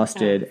 you're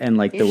exhausted, and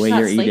like the way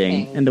you're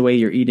eating, and the way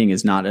you're eating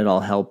is not at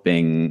all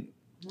helping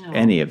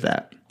any of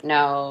that.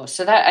 No.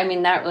 So that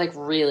like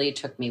really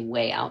took me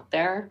way out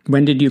there.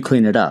 When did you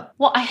clean it up?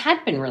 Well, I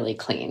had been really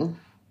clean.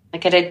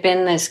 Like it had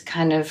been this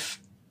kind of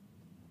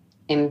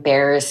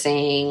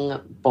embarrassing,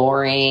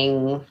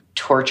 boring,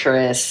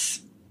 torturous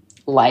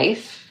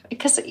life,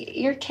 because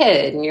you're a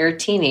kid and you're a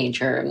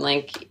teenager, and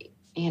like,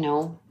 you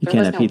there can't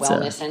was have no pizza.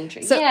 wellness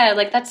entry. So, yeah,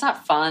 like that's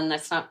not fun.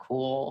 That's not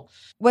cool.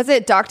 Was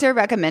it doctor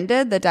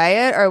recommended, the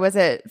diet, or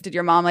did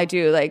your mom like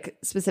do like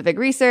specific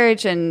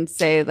research and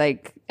say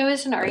like? It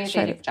was an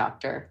Ayurvedic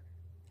doctor.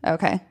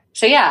 Okay.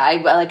 So yeah,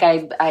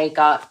 I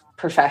got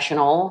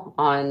professional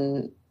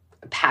on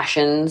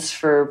passions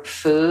for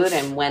food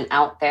and went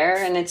out there.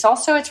 And it's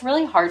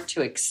really hard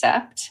to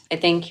accept. I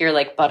think you're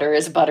like, butter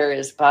is butter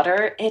is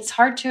butter. It's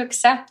hard to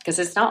accept because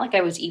it's not like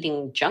I was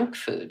eating junk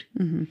food.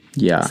 Mm-hmm.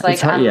 Yeah. It's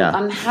like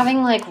I'm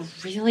having like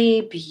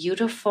really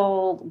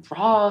beautiful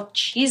raw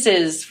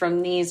cheeses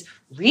from these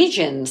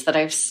regions that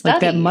I've studied.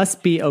 Like that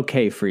must be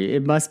okay for you.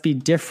 It must be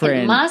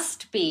different. It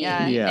must be.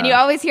 Yeah. And you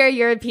always hear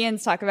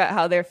Europeans talk about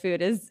how their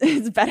food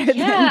is better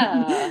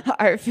than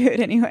our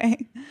food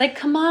anyway. Like,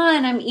 come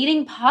on, I'm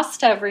eating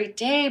pasta every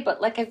day,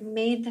 but like I've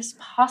made this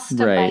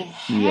pasta by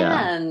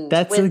hand.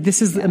 That's like,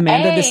 this is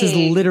Amanda. Eggs. This is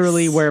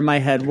literally where my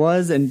head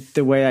was, and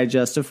the way I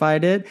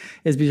justified it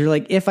is because you're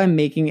like, if I'm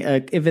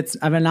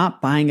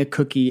not buying a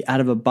cookie out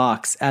of a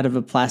box, out of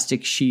a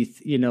plastic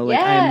sheath,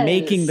 I'm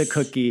making the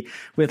cookie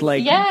with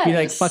like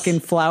fucking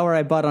flour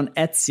I bought on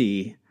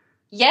Etsy.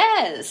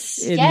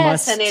 Yes, and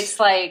it's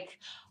like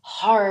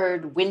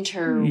hard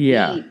winter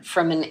wheat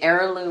from an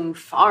heirloom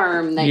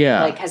farm that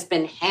like has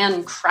been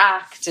hand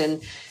cracked,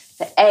 and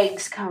the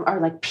eggs are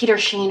like Peter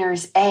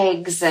Shainer's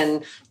eggs,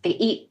 and they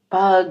eat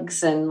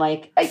bugs, and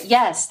like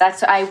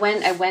I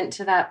went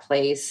to that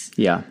place,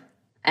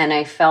 and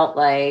I felt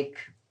like,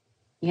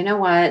 you know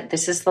what,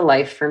 this is the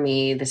life for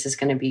me. This is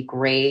going to be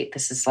great.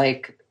 This is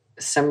like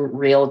some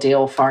real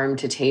deal farm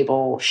to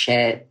table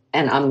shit,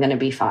 and I'm going to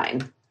be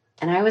fine.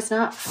 And I was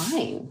not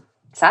fine,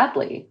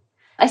 sadly.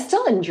 I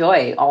still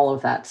enjoy all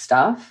of that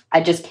stuff.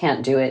 I just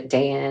can't do it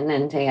day in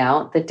and day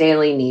out. The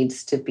daily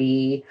needs to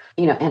be,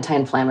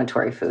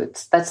 anti-inflammatory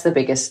foods. That's the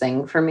biggest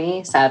thing for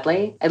me,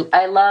 sadly.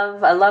 I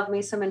love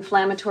me some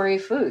inflammatory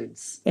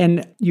foods.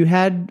 And you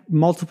had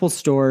multiple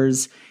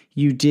stores.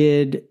 You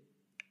did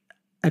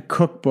a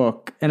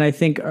cookbook. And I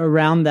think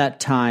around that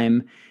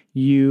time,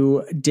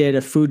 you did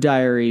a food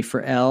diary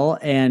for Elle.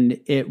 And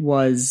it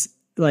was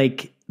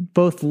like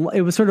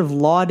it was sort of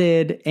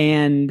lauded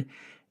and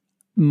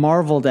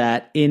marveled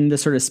at in the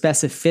sort of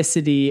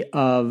specificity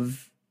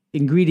of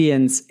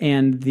ingredients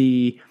and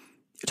the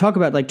talk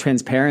about like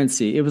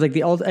transparency. It was like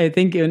I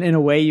think in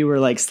a way you were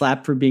like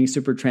slapped for being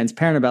super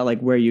transparent about like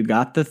where you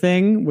got the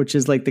thing, which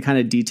is like the kind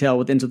of detail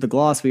with Into the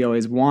Gloss we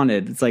always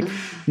wanted. It's like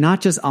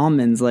not just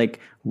almonds, like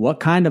what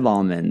kind of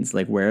almonds,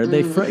 like where are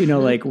they from, you know,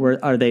 like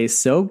where are they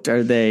soaked?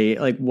 Are they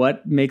like,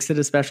 what makes it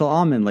a special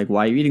almond? Like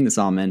why are you eating this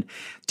almond?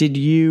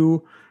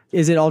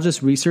 Is it all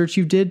just research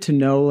you did to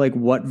know like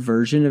what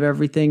version of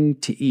everything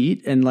to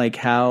eat and like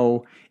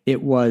how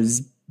it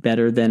was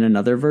better than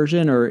another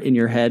version, or in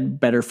your head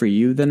better for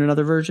you than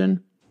another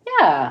version?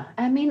 Yeah.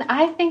 I mean,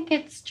 I think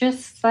it's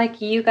just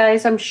like you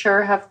guys, I'm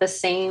sure, have the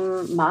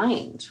same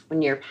mind.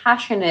 When you're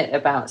passionate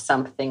about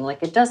something,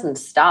 like it doesn't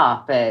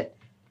stop at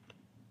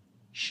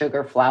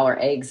sugar, flour,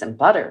 eggs, and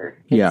butter.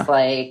 It's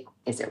like,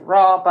 is it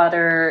raw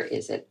butter?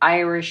 Is it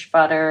Irish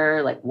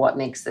butter? Like what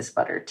makes this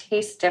butter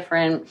taste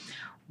different?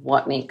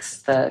 What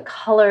makes the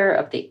color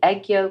of the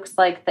egg yolks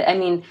like that? I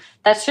mean,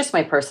 that's just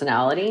my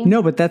personality.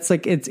 No, but that's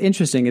like, it's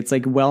interesting. It's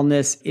like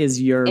wellness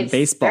is your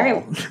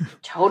baseball.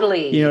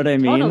 Totally. You know what I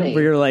mean? Totally.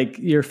 Where you're like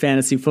your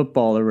fantasy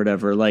football or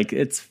whatever. Like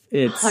it's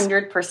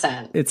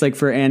 100%. It's like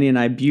for Annie and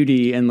I,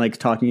 beauty and like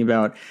talking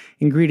about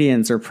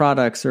ingredients or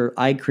products or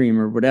eye cream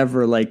or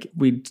whatever. Like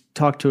we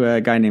talked to a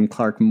guy named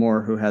Clark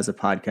Moore who has a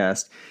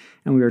podcast.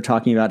 And we were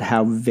talking about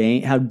how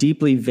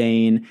deeply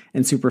vain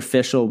and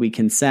superficial we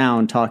can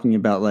sound talking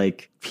about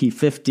like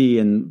P50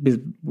 and we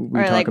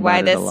or talk like about why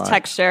it this a lot.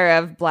 texture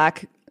of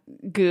black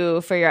goo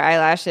for your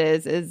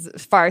eyelashes is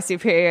far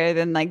superior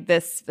than like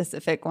this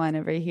specific one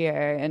over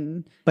here.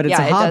 And but it's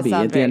a hobby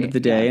at the end of the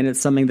day, yeah. and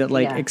it's something that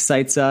like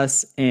excites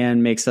us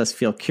and makes us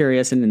feel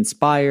curious and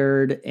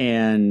inspired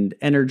and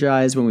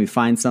energized when we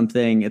find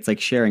something. It's like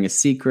sharing a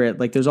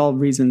secret. Like there's all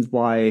reasons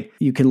why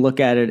you can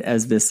look at it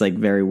as this like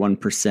very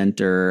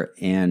 1%er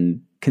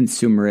and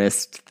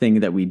consumerist thing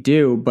that we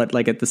do, but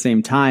like at the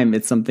same time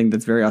it's something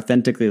that's very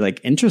authentically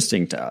like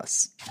interesting to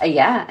us.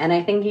 Yeah, and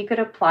I think you could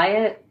apply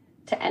it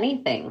to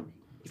anything.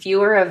 If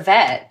you were a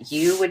vet,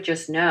 you would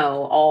just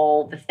know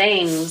all the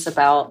things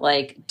about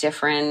like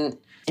different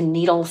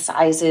needle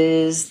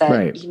sizes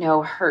that you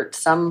know hurt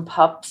some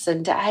pups,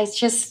 and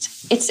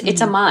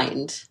it's a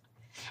mind.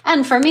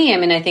 And for me, I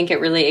mean, I think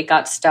it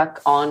got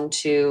stuck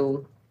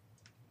onto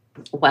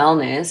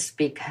wellness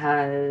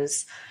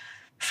because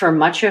for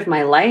much of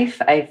my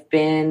life, I've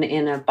been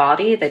in a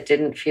body that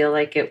didn't feel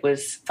like it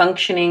was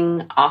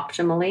functioning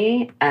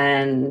optimally,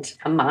 and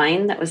a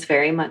mind that was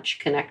very much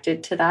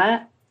connected to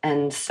that.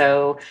 And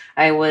so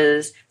I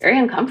was very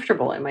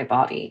uncomfortable in my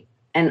body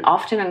and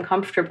often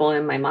uncomfortable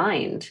in my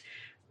mind.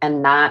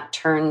 And that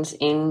turns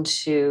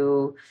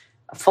into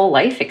a full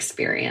life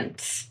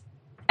experience.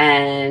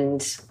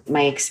 And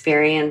my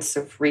experience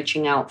of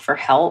reaching out for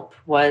help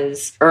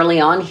was early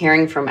on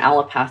hearing from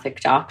allopathic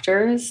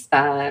doctors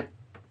that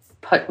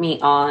put me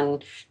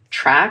on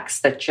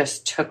tracks that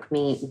just took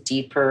me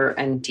deeper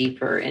and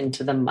deeper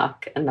into the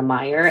muck and the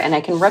mire. And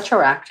I can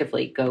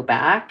retroactively go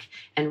back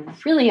and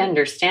really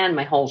understand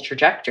my whole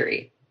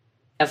trajectory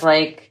of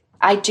like,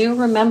 I do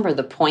remember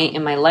the point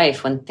in my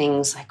life when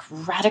things like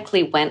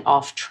radically went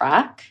off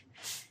track,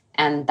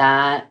 and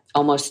that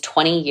almost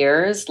 20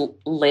 years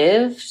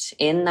lived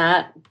in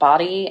that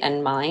body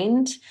and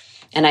mind.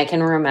 And I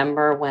can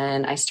remember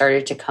when I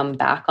started to come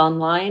back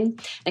online,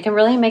 I can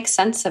really make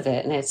sense of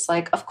it. And it's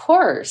like, of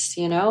course,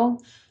 you know,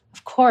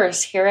 of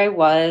course, here I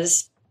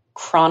was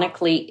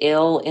chronically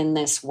ill in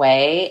this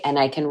way. And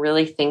I can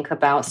really think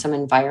about some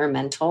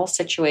environmental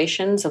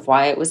situations of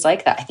why it was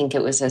like that. I think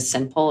it was as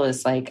simple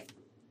as like,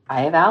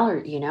 I have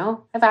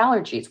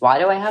allergies. Why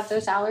do I have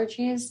those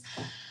allergies?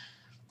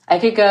 I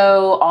could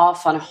go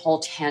off on a whole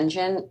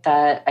tangent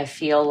that I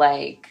feel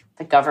like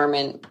the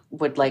government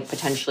would like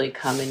potentially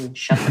come and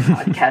shut the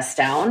podcast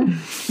down.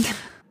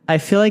 I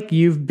feel like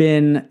you've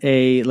been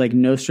a like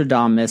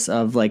Nostradamus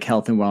of like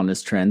health and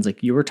wellness trends.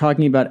 Like you were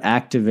talking about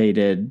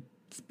activated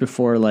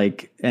before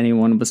like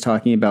anyone was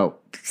talking about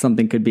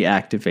something could be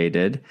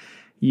activated.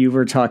 You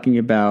were talking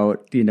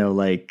about, you know,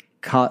 like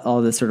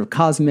all this sort of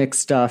cosmic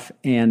stuff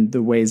and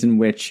the ways in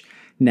which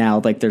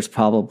now like there's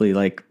probably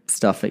like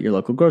stuff at your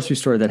local grocery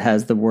store that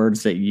has the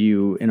words that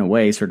you in a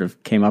way sort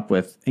of came up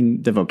with,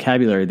 in the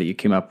vocabulary that you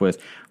came up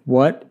with.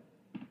 What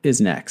is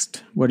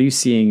next? What are you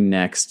seeing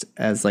next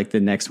as like the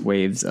next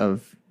waves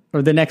of,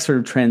 or the next sort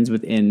of trends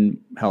within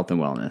health and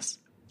wellness?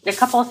 A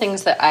couple of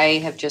things that I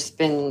have just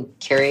been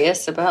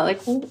curious about,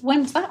 like, well,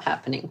 when's that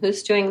happening?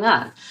 Who's doing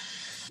that?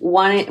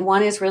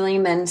 One is really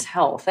men's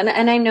health. And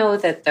I know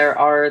that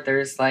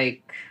there's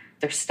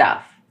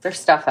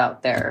stuff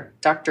out there.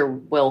 Dr.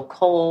 Will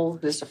Cole,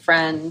 who's a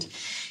friend,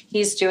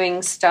 he's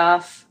doing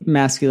stuff.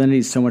 Masculinity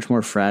is so much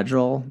more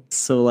fragile.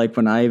 So like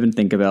when I even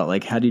think about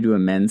like, how do you do a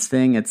men's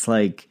thing? It's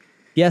like,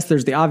 yes,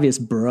 there's the obvious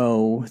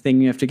bro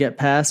thing you have to get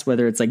past,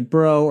 whether it's like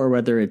bro or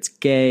whether it's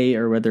gay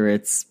or whether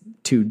it's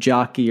too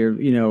jockey or,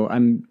 you know,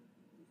 I'm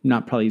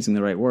not probably using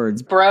the right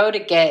words. Bro to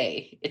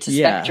gay. It's a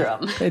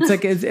spectrum. It's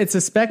like, it's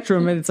a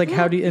spectrum. And it's like,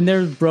 how do you, and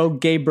there's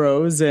gay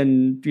bros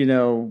and, you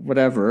know,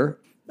 whatever.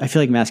 I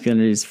feel like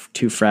masculinity is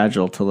too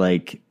fragile to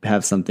like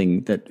have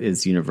something that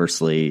is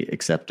universally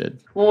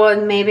accepted.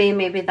 Well,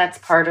 maybe that's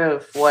part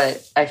of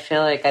what I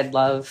feel like I'd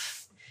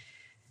love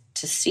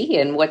to see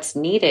and what's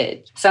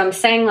needed. So I'm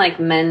saying like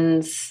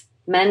men's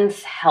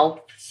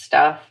health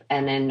stuff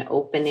and an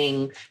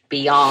opening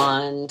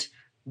beyond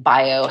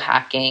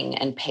biohacking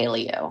and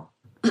paleo.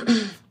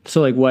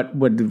 So like what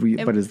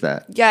is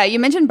that? Yeah, you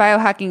mentioned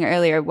biohacking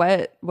earlier.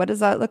 What does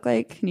that look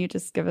like? Can you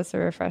just give us a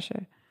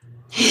refresher?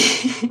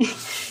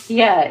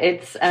 Yeah,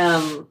 it's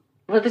well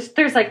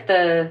there's like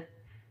the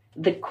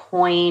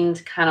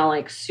coined kind of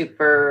like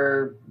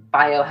super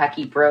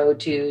biohacky bro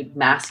dude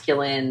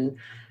masculine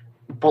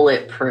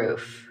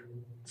bulletproof.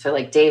 So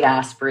like Dave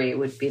Asprey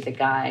would be the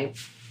guy.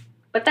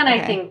 But then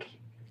I think,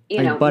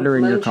 like butter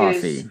in your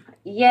coffee.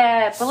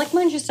 Yeah, but like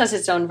Moon Juice does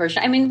its own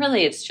version. I mean,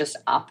 really, it's just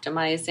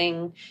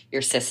optimizing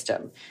your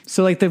system.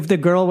 So like the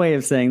girl way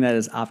of saying that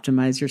is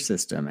optimize your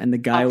system. And the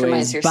guy way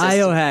is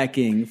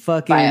biohacking.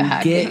 Fucking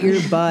get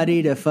your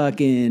body to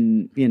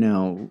fucking,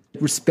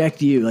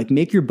 respect you. Like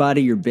make your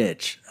body your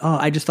bitch. Oh,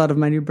 I just thought of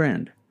my new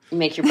brand.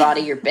 Make your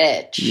body your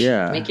bitch.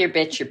 Yeah. Make your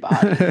bitch your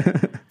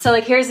body. So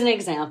like here's an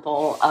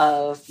example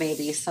of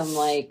maybe some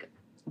like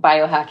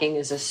biohacking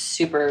is a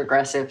super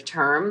aggressive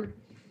term.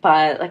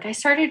 But like I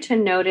started to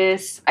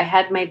notice I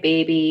had my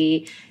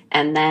baby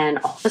and then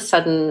all of a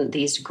sudden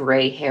these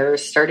gray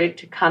hairs started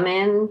to come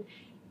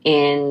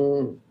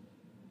in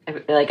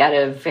like at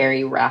a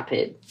very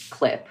rapid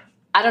clip.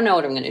 I don't know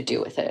what I'm going to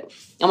do with it.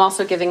 I'm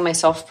also giving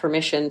myself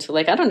permission to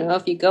like, I don't know,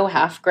 if you go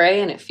half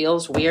gray and it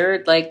feels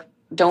weird, like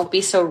don't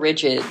be so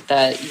rigid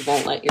that you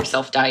won't let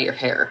yourself dye your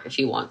hair if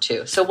you want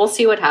to. So we'll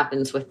see what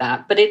happens with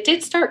that. But it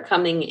did start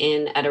coming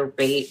in at a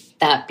rate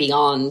that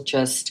beyond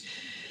just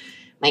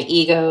my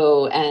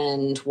ego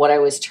and what I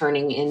was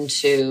turning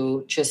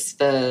into, just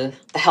the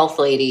health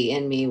lady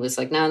in me was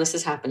like, no, this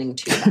is happening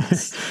too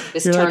fast.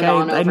 This turned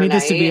on overnight. I need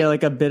this to be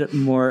like a bit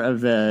more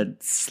of a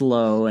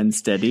slow and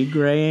steady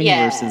graying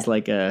versus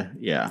like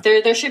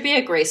There should be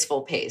a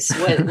graceful pace.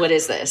 What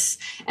is this?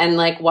 And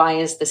like, why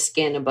is the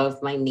skin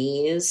above my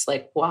knees?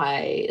 Like,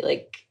 why?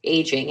 Like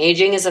aging.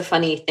 Aging is a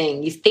funny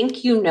thing. You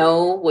think you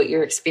know what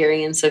your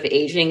experience of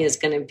aging is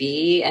going to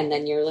be, and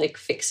then you're like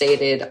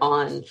fixated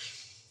on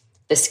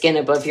the skin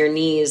above your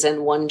knees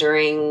and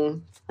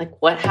wondering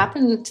like what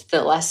happened to the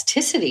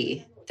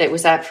elasticity that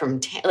was that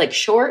from like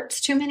shorts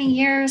too many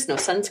years, no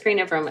sunscreen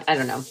ever. I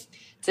don't know.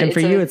 And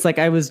for you, it's like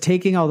I was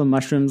taking all the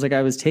mushrooms, like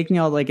I was taking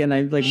all like, and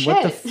I like, shit.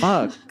 What the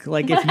fuck?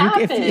 Like if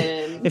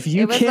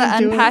you it was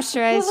can't the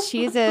unpasteurized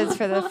cheeses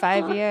for the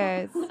 5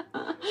 years.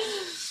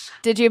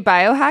 Did you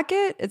biohack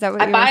it? Is that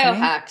what you were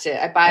saying?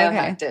 I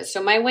biohacked it.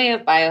 So my way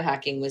of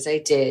biohacking was I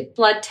did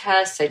blood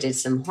tests, I did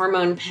some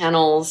hormone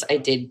panels, I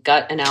did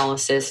gut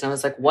analysis, and I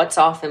was like, what's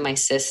off in my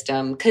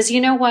system? Because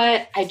you know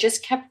what? I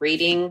just kept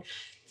reading,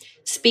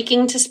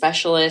 speaking to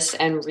specialists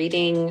and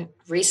reading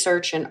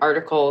research and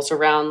articles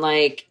around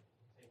like,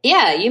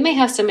 yeah, you may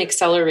have some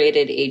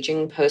accelerated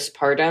aging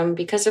postpartum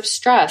because of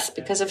stress,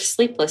 because of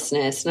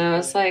sleeplessness. And I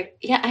was like,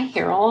 yeah, I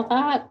hear all of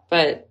that,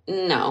 but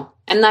no,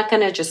 I'm not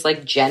going to just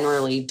like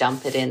generally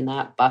dump it in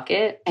that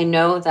bucket. I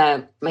know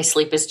that my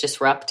sleep is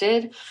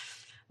disrupted,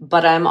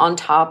 but I'm on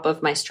top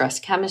of my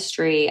stress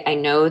chemistry. I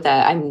know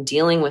that I'm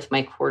dealing with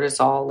my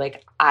cortisol.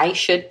 Like I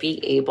should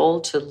be able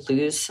to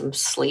lose some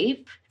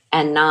sleep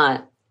and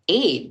not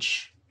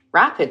age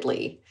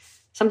rapidly.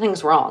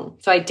 Something's wrong.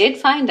 So I did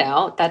find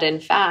out that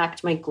in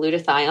fact my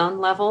glutathione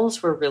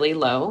levels were really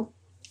low,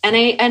 and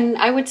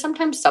I would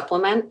sometimes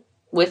supplement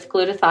with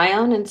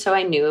glutathione, and so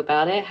I knew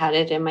about it, had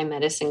it in my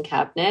medicine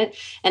cabinet,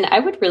 and I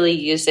would really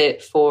use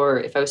it for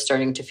if I was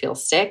starting to feel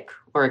sick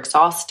or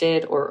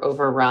exhausted or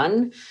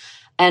overrun.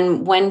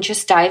 And when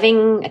just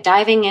diving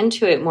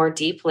into it more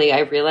deeply,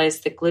 I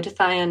realized that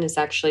glutathione is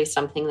actually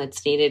something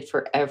that's needed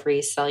for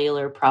every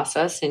cellular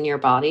process in your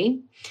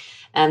body.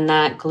 And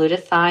that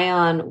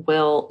glutathione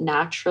will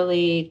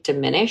naturally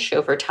diminish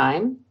over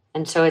time.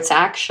 And so it's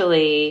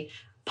actually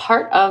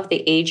part of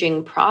the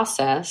aging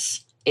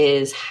process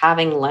is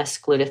having less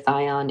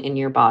glutathione in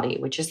your body,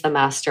 which is the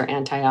master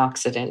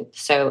antioxidant.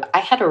 So I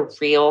had a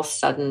real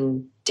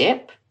sudden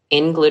dip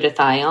in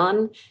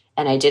glutathione,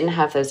 and I didn't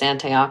have those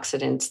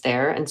antioxidants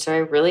there. And so I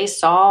really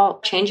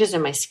saw changes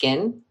in my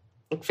skin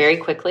like, very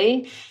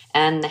quickly,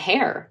 and the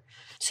hair.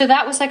 So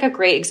that was like a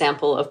great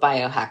example of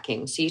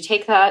biohacking. So you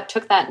took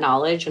that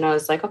knowledge, and I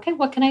was like, okay,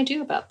 what can I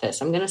do about this?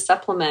 I'm going to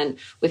supplement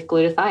with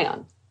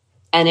glutathione.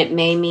 And it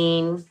may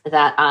mean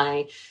that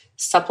I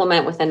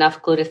supplement with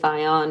enough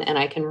glutathione and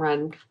I can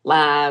run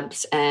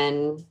labs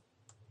and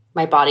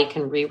my body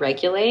can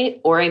re-regulate.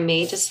 Or I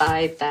may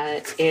decide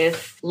that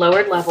if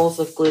lowered levels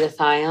of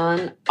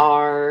glutathione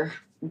are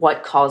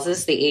what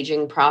causes the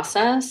aging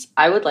process,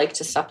 I would like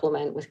to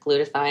supplement with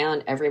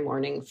glutathione every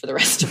morning for the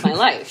rest of my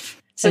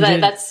life. So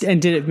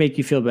and did it make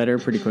you feel better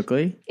pretty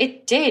quickly?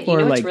 It did.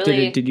 Or like,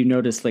 did you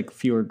notice like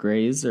fewer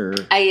grays or?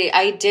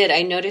 I did.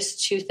 I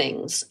noticed two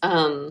things.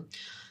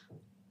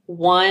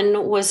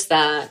 One was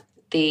that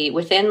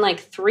within like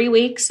 3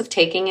 weeks of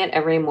taking it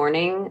every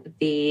morning,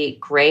 the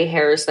gray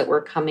hairs that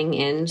were coming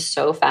in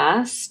so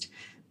fast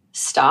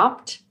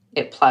stopped.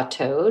 It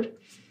plateaued.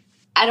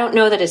 I don't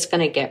know that it's going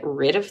to get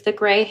rid of the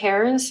gray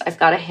hairs. I've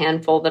got a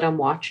handful that I'm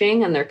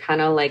watching, and they're kind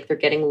of like, they're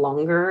getting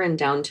longer and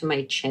down to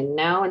my chin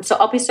now. And so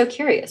I'll be so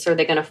curious. Are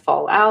they going to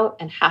fall out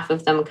and half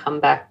of them come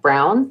back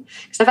brown?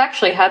 Because I've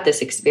actually had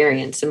this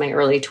experience in my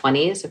early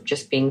 20s of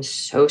just being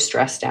so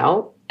stressed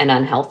out and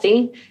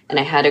unhealthy. And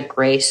I had a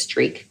gray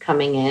streak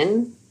coming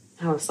in.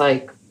 I was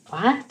like,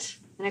 what?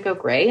 And I go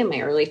gray in my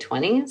early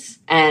 20s?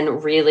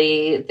 And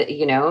really,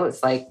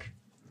 it's like,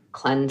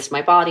 cleansed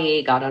my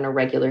body, got on a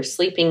regular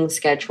sleeping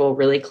schedule,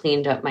 really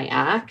cleaned up my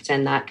act,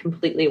 and that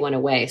completely went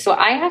away. So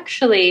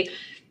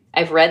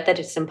I've read that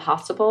it's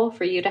impossible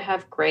for you to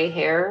have gray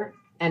hair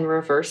and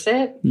reverse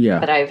it. Yeah.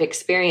 But I've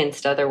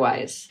experienced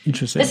otherwise.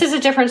 Interesting. This is a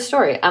different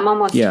story. I'm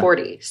almost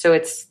 40, so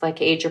it's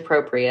like age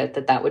appropriate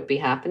that would be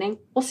happening.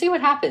 We'll see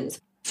what happens.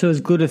 So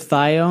is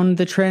glutathione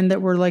the trend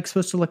that we're like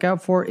supposed to look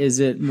out for? Is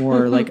it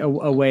more like a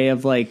way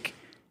of like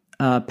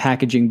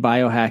packaging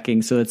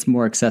biohacking so it's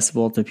more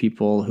accessible to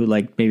people who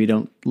like maybe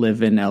don't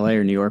live in LA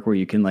or New York where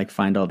you can like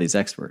find all these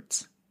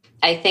experts?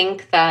 I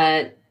think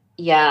that,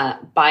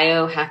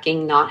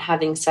 biohacking not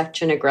having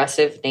such an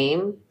aggressive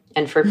name,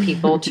 and for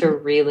people to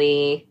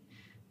really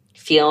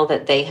feel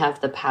that they have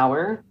the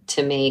power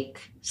to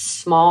make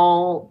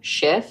small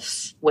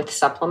shifts with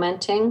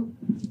supplementing,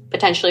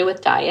 potentially with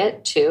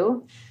diet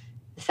too,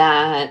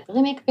 that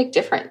really make a big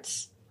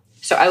difference.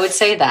 So I would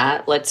say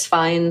that let's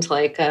find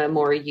like a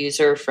more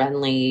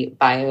user-friendly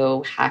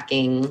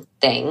biohacking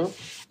thing.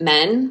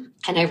 Men,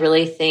 and I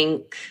really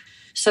think,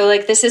 so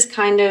like this is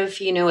kind of,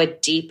 a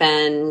deep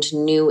end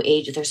new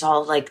age. There's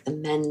all like the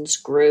men's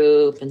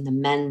group and the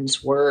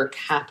men's work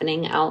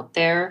happening out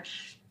there,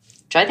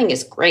 which I think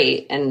is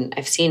great. And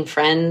I've seen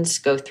friends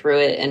go through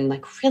it and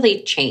like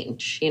really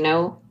change,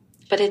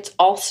 but it's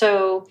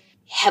also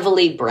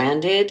heavily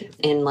branded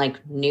in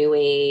like new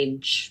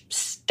age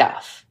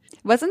stuff.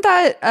 Wasn't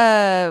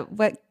that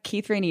what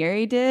Keith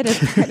Raniere did as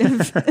part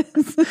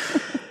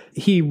of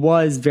He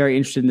was very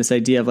interested in this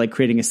idea of like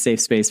creating a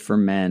safe space for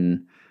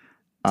men.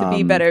 To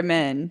be better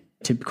men.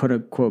 To quote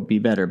unquote be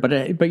better.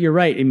 But you're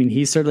right. I mean,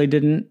 he certainly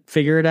didn't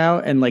figure it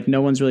out. And like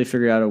no one's really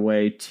figured out a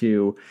way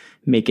to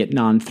make it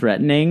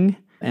non-threatening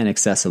and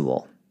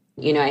accessible.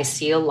 I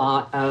see a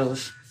lot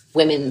of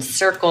women's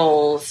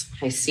circles.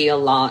 I see a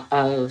lot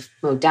of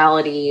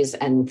modalities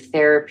and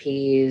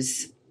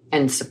therapies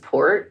and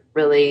support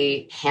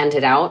really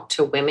handed out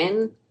to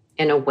women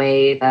in a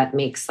way that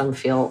makes them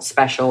feel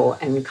special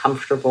and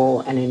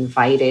comfortable and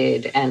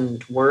invited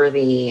and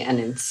worthy and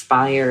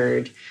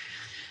inspired.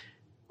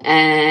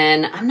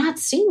 And I'm not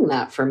seeing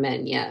that for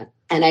men yet.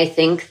 And I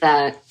think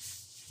that,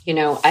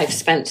 I've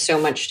spent so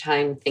much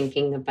time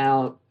thinking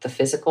about the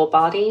physical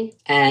body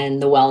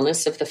and the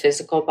wellness of the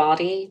physical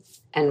body.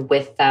 And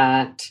with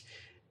that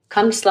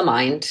comes the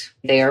mind.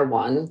 They are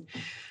one.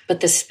 But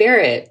the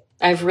spirit,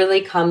 I've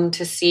really come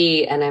to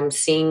see, and I'm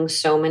seeing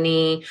so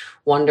many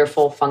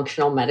wonderful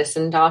functional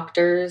medicine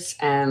doctors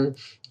and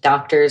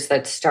doctors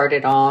that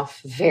started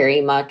off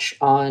very much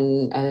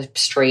on a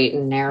straight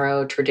and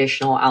narrow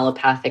traditional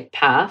allopathic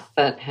path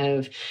that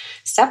have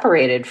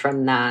separated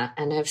from that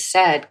and have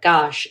said,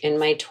 gosh, in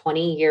my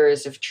 20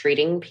 years of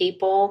treating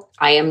people,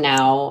 I am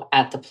now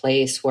at the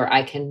place where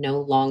I can no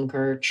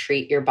longer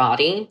treat your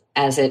body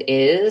as it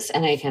is,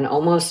 and I can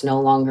almost no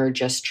longer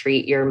just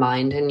treat your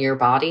mind and your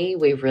body.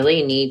 We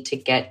really need to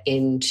get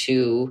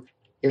into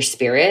your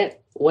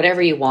spirit,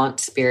 whatever you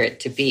want spirit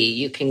to be.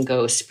 You can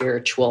go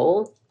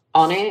spiritual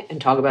on it and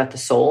talk about the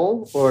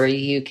soul, or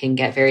you can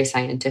get very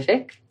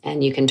scientific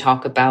and you can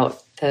talk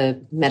about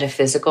the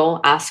metaphysical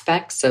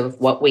aspects of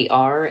what we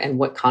are and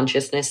what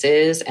consciousness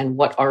is and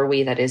what are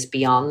we that is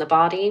beyond the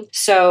body.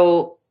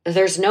 So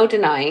there's no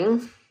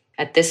denying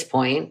at this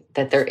point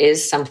that there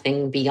is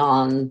something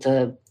beyond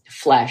the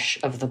flesh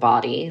of the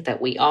body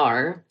that we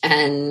are.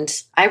 And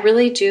I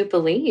really do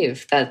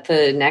believe that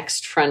the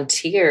next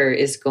frontier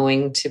is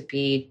going to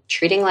be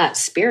treating that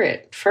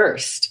spirit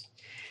first.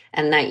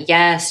 And that,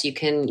 yes, you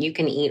can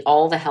eat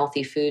all the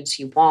healthy foods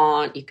you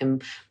want. You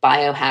can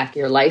biohack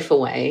your life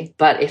away.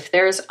 But if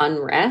there's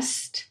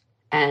unrest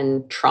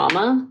and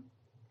trauma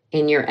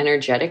in your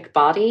energetic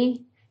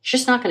body, it's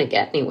just not going to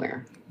get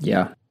anywhere.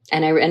 Yeah.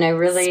 And I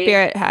really...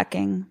 Spirit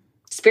hacking.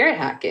 Spirit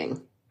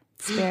hacking.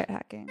 Spirit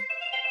hacking.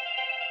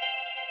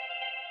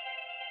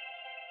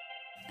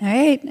 All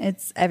right.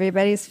 It's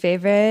everybody's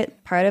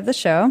favorite part of the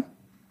show.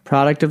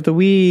 Product of the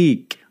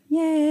week.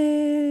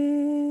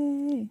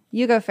 Yay.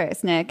 You go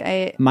first, Nick.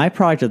 My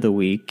product of the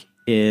week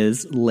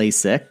is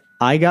LASIK.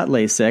 I got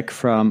LASIK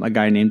from a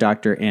guy named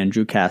Dr.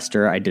 Andrew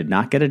Castor. I did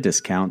not get a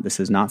discount. This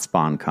is not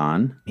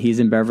SpawnCon. He's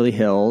in Beverly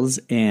Hills,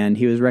 and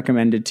he was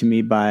recommended to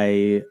me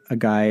by a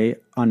guy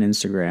on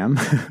Instagram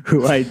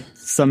who I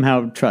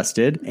somehow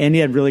trusted. And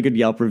he had really good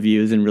Yelp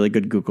reviews and really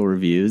good Google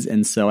reviews.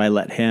 And so I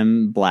let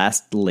him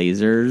blast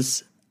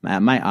lasers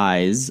at my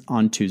eyes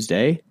on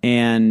Tuesday,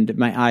 and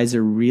my eyes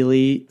are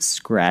really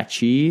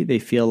scratchy. They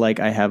feel like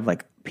I have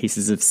like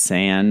pieces of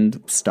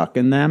sand stuck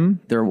in them.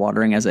 They're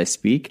watering as I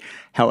speak.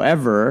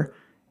 However,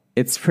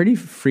 it's pretty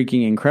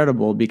freaking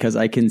incredible because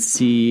I can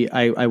see,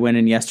 I went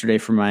in yesterday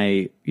for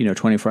my,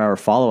 24-hour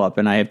follow-up,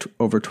 and I have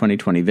over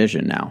 20/20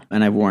 vision now.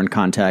 And I've worn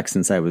contacts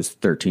since I was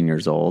 13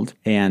 years old.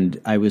 And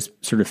I was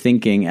sort of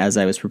thinking as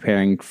I was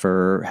preparing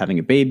for having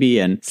a baby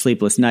and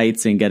sleepless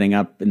nights and getting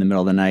up in the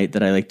middle of the night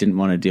that I didn't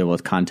want to deal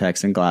with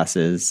contacts and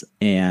glasses.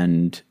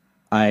 And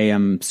I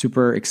am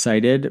super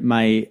excited.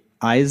 My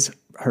eyes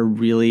are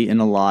really in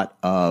a lot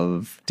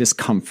of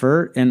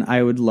discomfort. And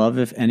I would love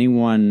if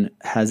anyone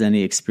has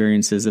any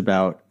experiences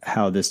about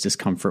how this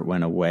discomfort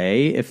went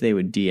away, if they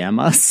would DM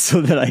us so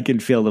that I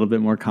can feel a little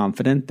bit more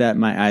confident that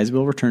my eyes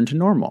will return to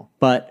normal.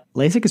 But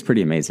LASIK is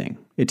pretty amazing.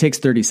 It takes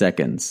 30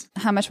 seconds.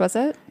 How much was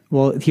it?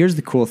 Well, here's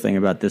the cool thing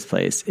about this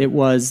place. It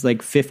was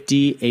like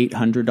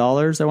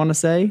 $5,800, I want to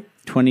say.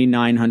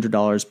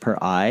 $2,900 per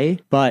eye.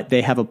 But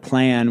they have a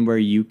plan where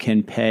you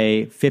can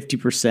pay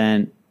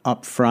 50%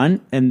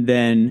 upfront and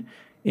then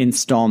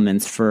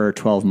installments for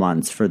 12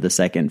 months for the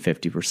second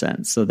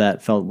 50%. So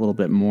that felt a little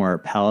bit more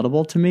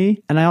palatable to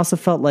me. And I also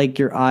felt like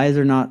your eyes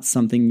are not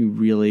something you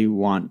really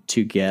want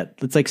to get.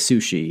 It's like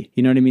sushi.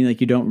 You know what I mean? Like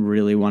you don't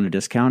really want a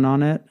discount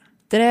on it.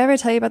 Did I ever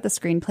tell you about the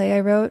screenplay I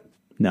wrote?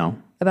 No.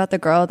 About the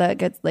girl that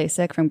gets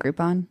LASIK from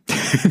Groupon?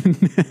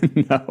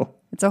 No.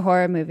 It's a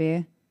horror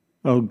movie.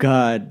 Oh,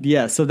 God.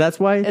 Yeah. So that's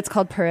why. It's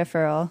called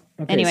Peripheral.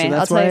 Okay, anyway, so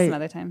I'll tell you some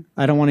other time.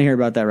 I don't want to hear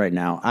about that right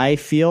now. I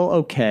feel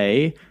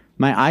okay.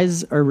 My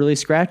eyes are really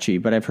scratchy,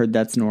 but I've heard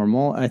that's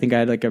normal. I think I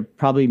had like a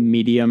probably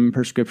medium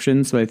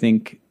prescription. So I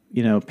think,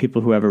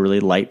 people who have a really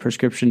light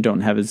prescription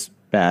don't have as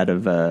bad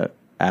of a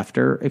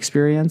after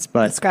experience.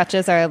 But the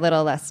scratches are a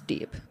little less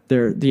deep.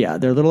 They're a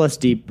little less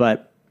deep,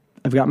 but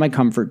I've got my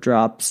comfort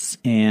drops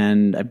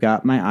and I've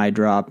got my eye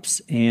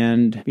drops.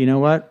 And you know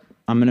what?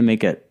 I'm going to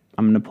make it.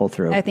 I'm going to pull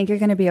through. I think you're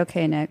going to be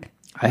okay, Nick.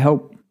 I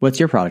hope. What's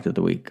your product of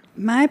the week?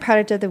 My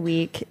product of the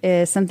week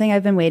is something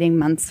I've been waiting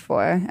months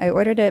for. I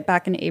ordered it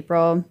back in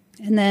April.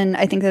 And then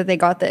I think that they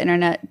got the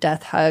internet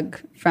death hug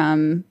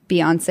from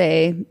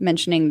Beyonce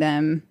mentioning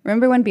them.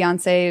 Remember when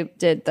Beyonce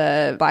did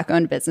the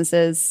Black-owned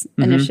businesses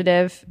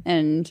initiative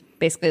and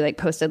basically like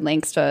posted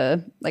links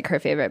to like her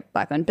favorite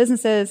Black-owned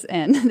businesses,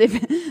 and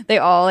they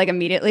all like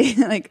immediately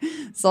like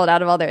sold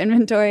out of all their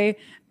inventory.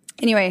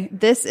 Anyway,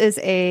 this is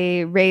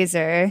a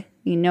razor.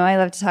 You know I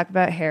love to talk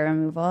about hair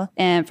removal.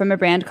 And from a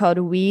brand called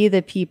We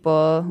the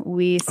People.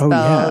 We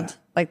spelled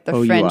like the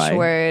O-U-I. French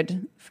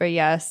word for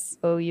yes,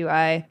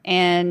 O-U-I.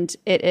 And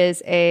it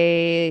is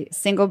a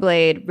single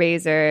blade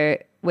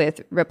razor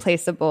with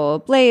replaceable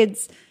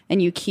blades.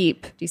 And you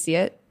keep, do you see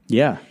it?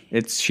 Yeah,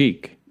 it's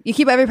chic. You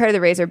keep every part of the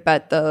razor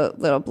but the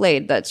little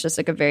blade. That's just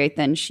like a very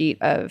thin sheet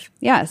of,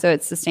 so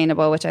it's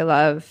sustainable, which I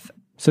love.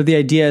 So the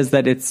idea is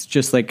that it's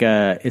just like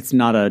it's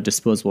not a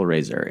disposable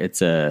razor.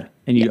 It's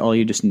all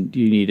you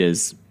need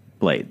is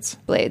blades.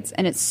 Blades.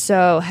 And it's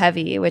so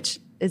heavy, which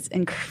is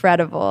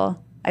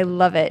incredible. I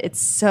love it. It's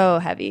so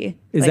heavy.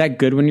 Is that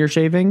good when you're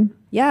shaving?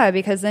 Yeah,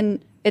 because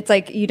then it's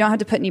like you don't have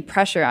to put any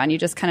pressure on. You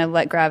just kind of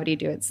let gravity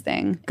do its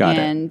thing. Got it.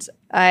 And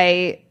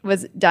I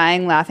was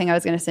dying laughing. I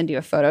was going to send you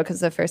a photo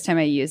because the first time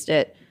I used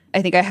it,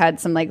 I think I had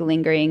some like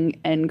lingering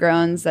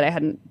ingrowns that I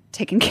hadn't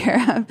taken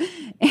care of.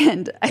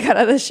 And I got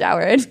out of the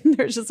shower and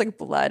there was just like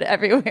blood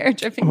everywhere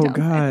dripping down. Oh,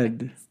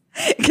 God.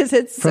 Because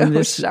it's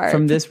sharp.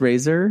 From this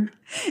razor?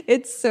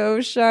 It's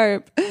so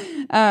sharp.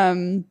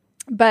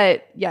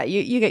 But yeah,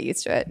 you get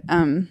used to it.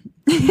 And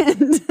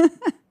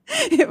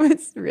it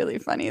was really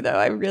funny, though.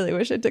 I really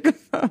wish I took a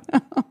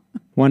photo.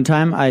 One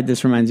time,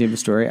 this reminds me of a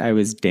story. I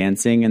was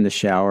dancing in the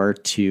shower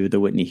to the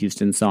Whitney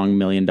Houston song $1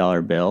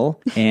 Million Bill.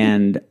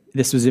 And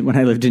this was when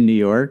I lived in New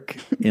York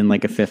in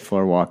like a 5th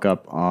floor walk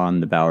up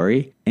on the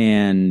Bowery.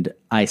 And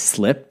I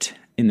slipped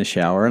in the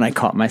shower and I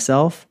caught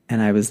myself.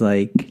 And I was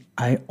like,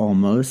 I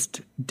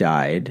almost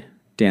died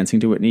dancing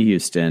to Whitney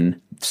Houston.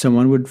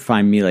 Someone would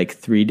find me like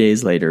 3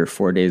 days later,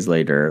 4 days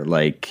later,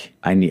 like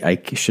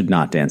I should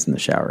not dance in the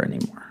shower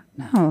anymore.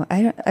 No,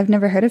 I've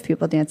never heard of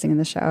people dancing in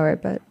the shower,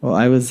 but... Well,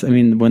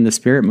 when the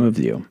spirit moves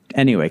you.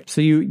 Anyway,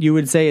 so you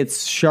would say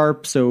it's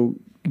sharp, so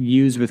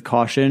use with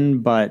caution,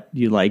 but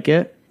you like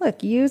it?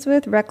 Look, use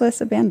with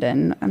reckless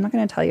abandon. I'm not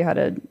going to tell you how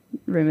to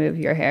remove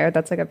your hair.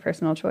 That's like a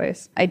personal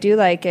choice. I do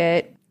like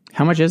it.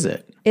 How much is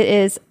it? It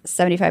is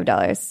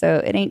 $75,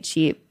 so it ain't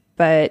cheap,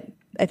 but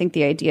I think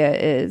the idea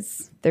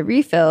is the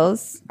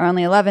refills are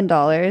only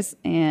 $11,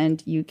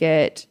 and you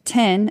get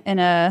 10 in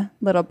a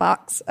little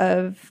box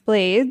of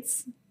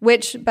blades,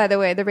 which, by the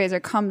way, the razor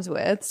comes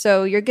with.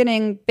 So you're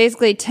getting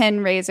basically 10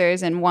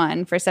 razors in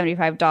one for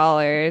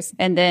 $75.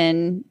 And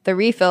then the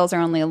refills are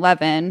only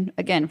 $11,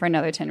 again, for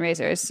another 10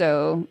 razors.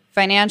 So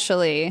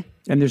financially,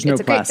 and there's no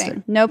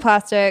plastic. No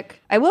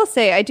plastic. I will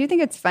say, I do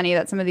think it's funny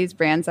that some of these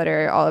brands that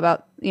are all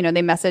about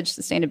they message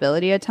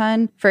sustainability a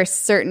ton for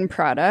certain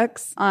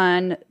products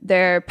on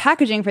their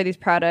packaging for these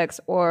products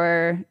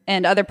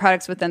and other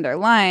products within their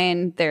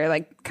line. They're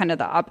like kind of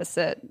the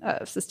opposite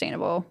of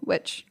sustainable,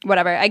 which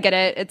whatever, I get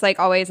it. It's like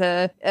always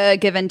a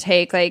give and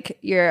take. Like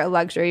you're a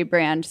luxury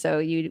brand, so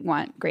you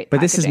want great But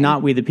packaging. This is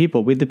not We the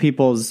People. We the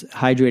People's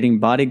hydrating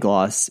body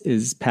gloss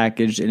is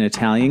packaged in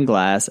Italian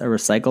glass, a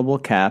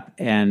recyclable cap,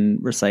 and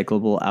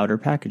recyclable outer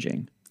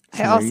packaging.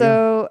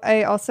 So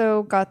I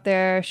also got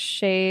their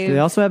shave. They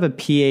also have a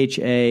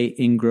PHA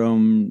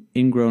ingrown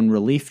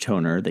relief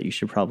toner that you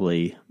should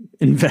probably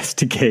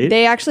investigate.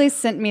 They actually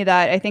sent me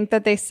that. I think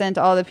that they sent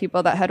all the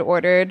people that had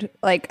ordered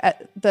like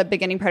at the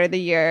beginning part of the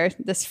year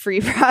this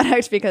free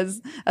product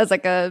because as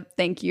like a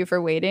thank you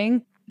for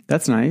waiting.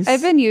 That's nice.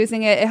 I've been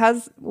using it. It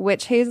has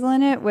witch hazel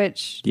in it,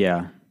 which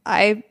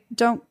I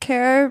don't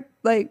care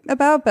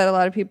about, but a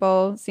lot of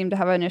people seem to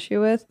have an issue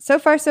with. So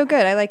far, so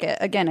good. I like it.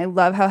 Again, I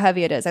love how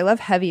heavy it is. I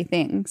love heavy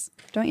things.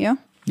 Don't you?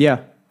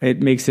 Yeah.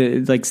 It makes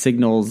it like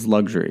signals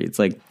luxury. It's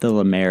like the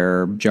La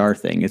Mer jar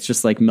thing. It's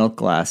just like milk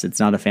glass. It's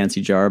not a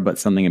fancy jar, but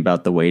something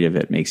about the weight of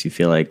it makes you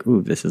feel like,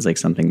 ooh, this is like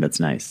something that's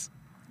nice.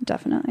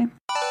 Definitely.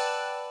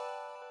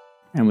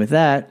 And with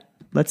that,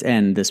 let's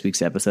end this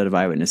week's episode of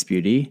Eyewitness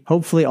Beauty.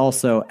 Hopefully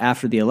also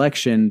after the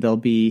election, there'll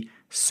be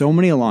so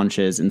many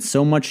launches and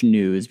so much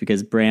news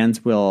because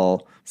brands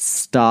will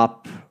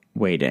stop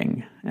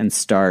waiting and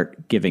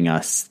start giving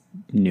us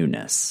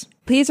newness.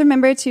 Please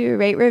remember to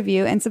rate,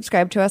 review, and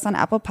subscribe to us on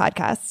Apple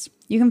Podcasts.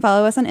 You can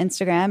follow us on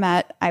Instagram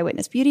at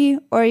Eyewitness Beauty,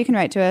 or you can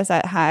write to us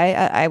at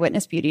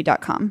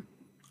hi@eyewitnessbeauty.com.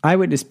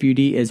 Eyewitness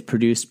Beauty is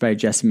produced by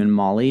Jessamine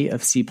Molly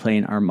of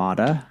Seaplane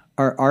Armada.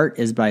 Our art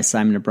is by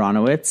Simon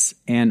Abronowitz,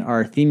 and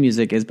our theme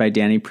music is by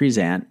Danny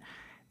Prezant.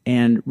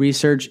 And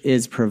research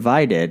is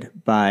provided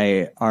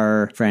by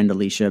our friend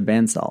Alicia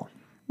Bansal.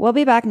 We'll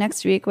be back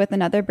next week with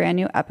another brand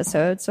new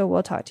episode, so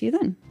we'll talk to you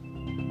then.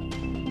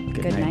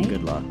 Good night.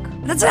 Good luck.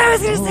 That's what I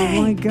was going to say.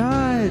 Oh my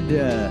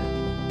God.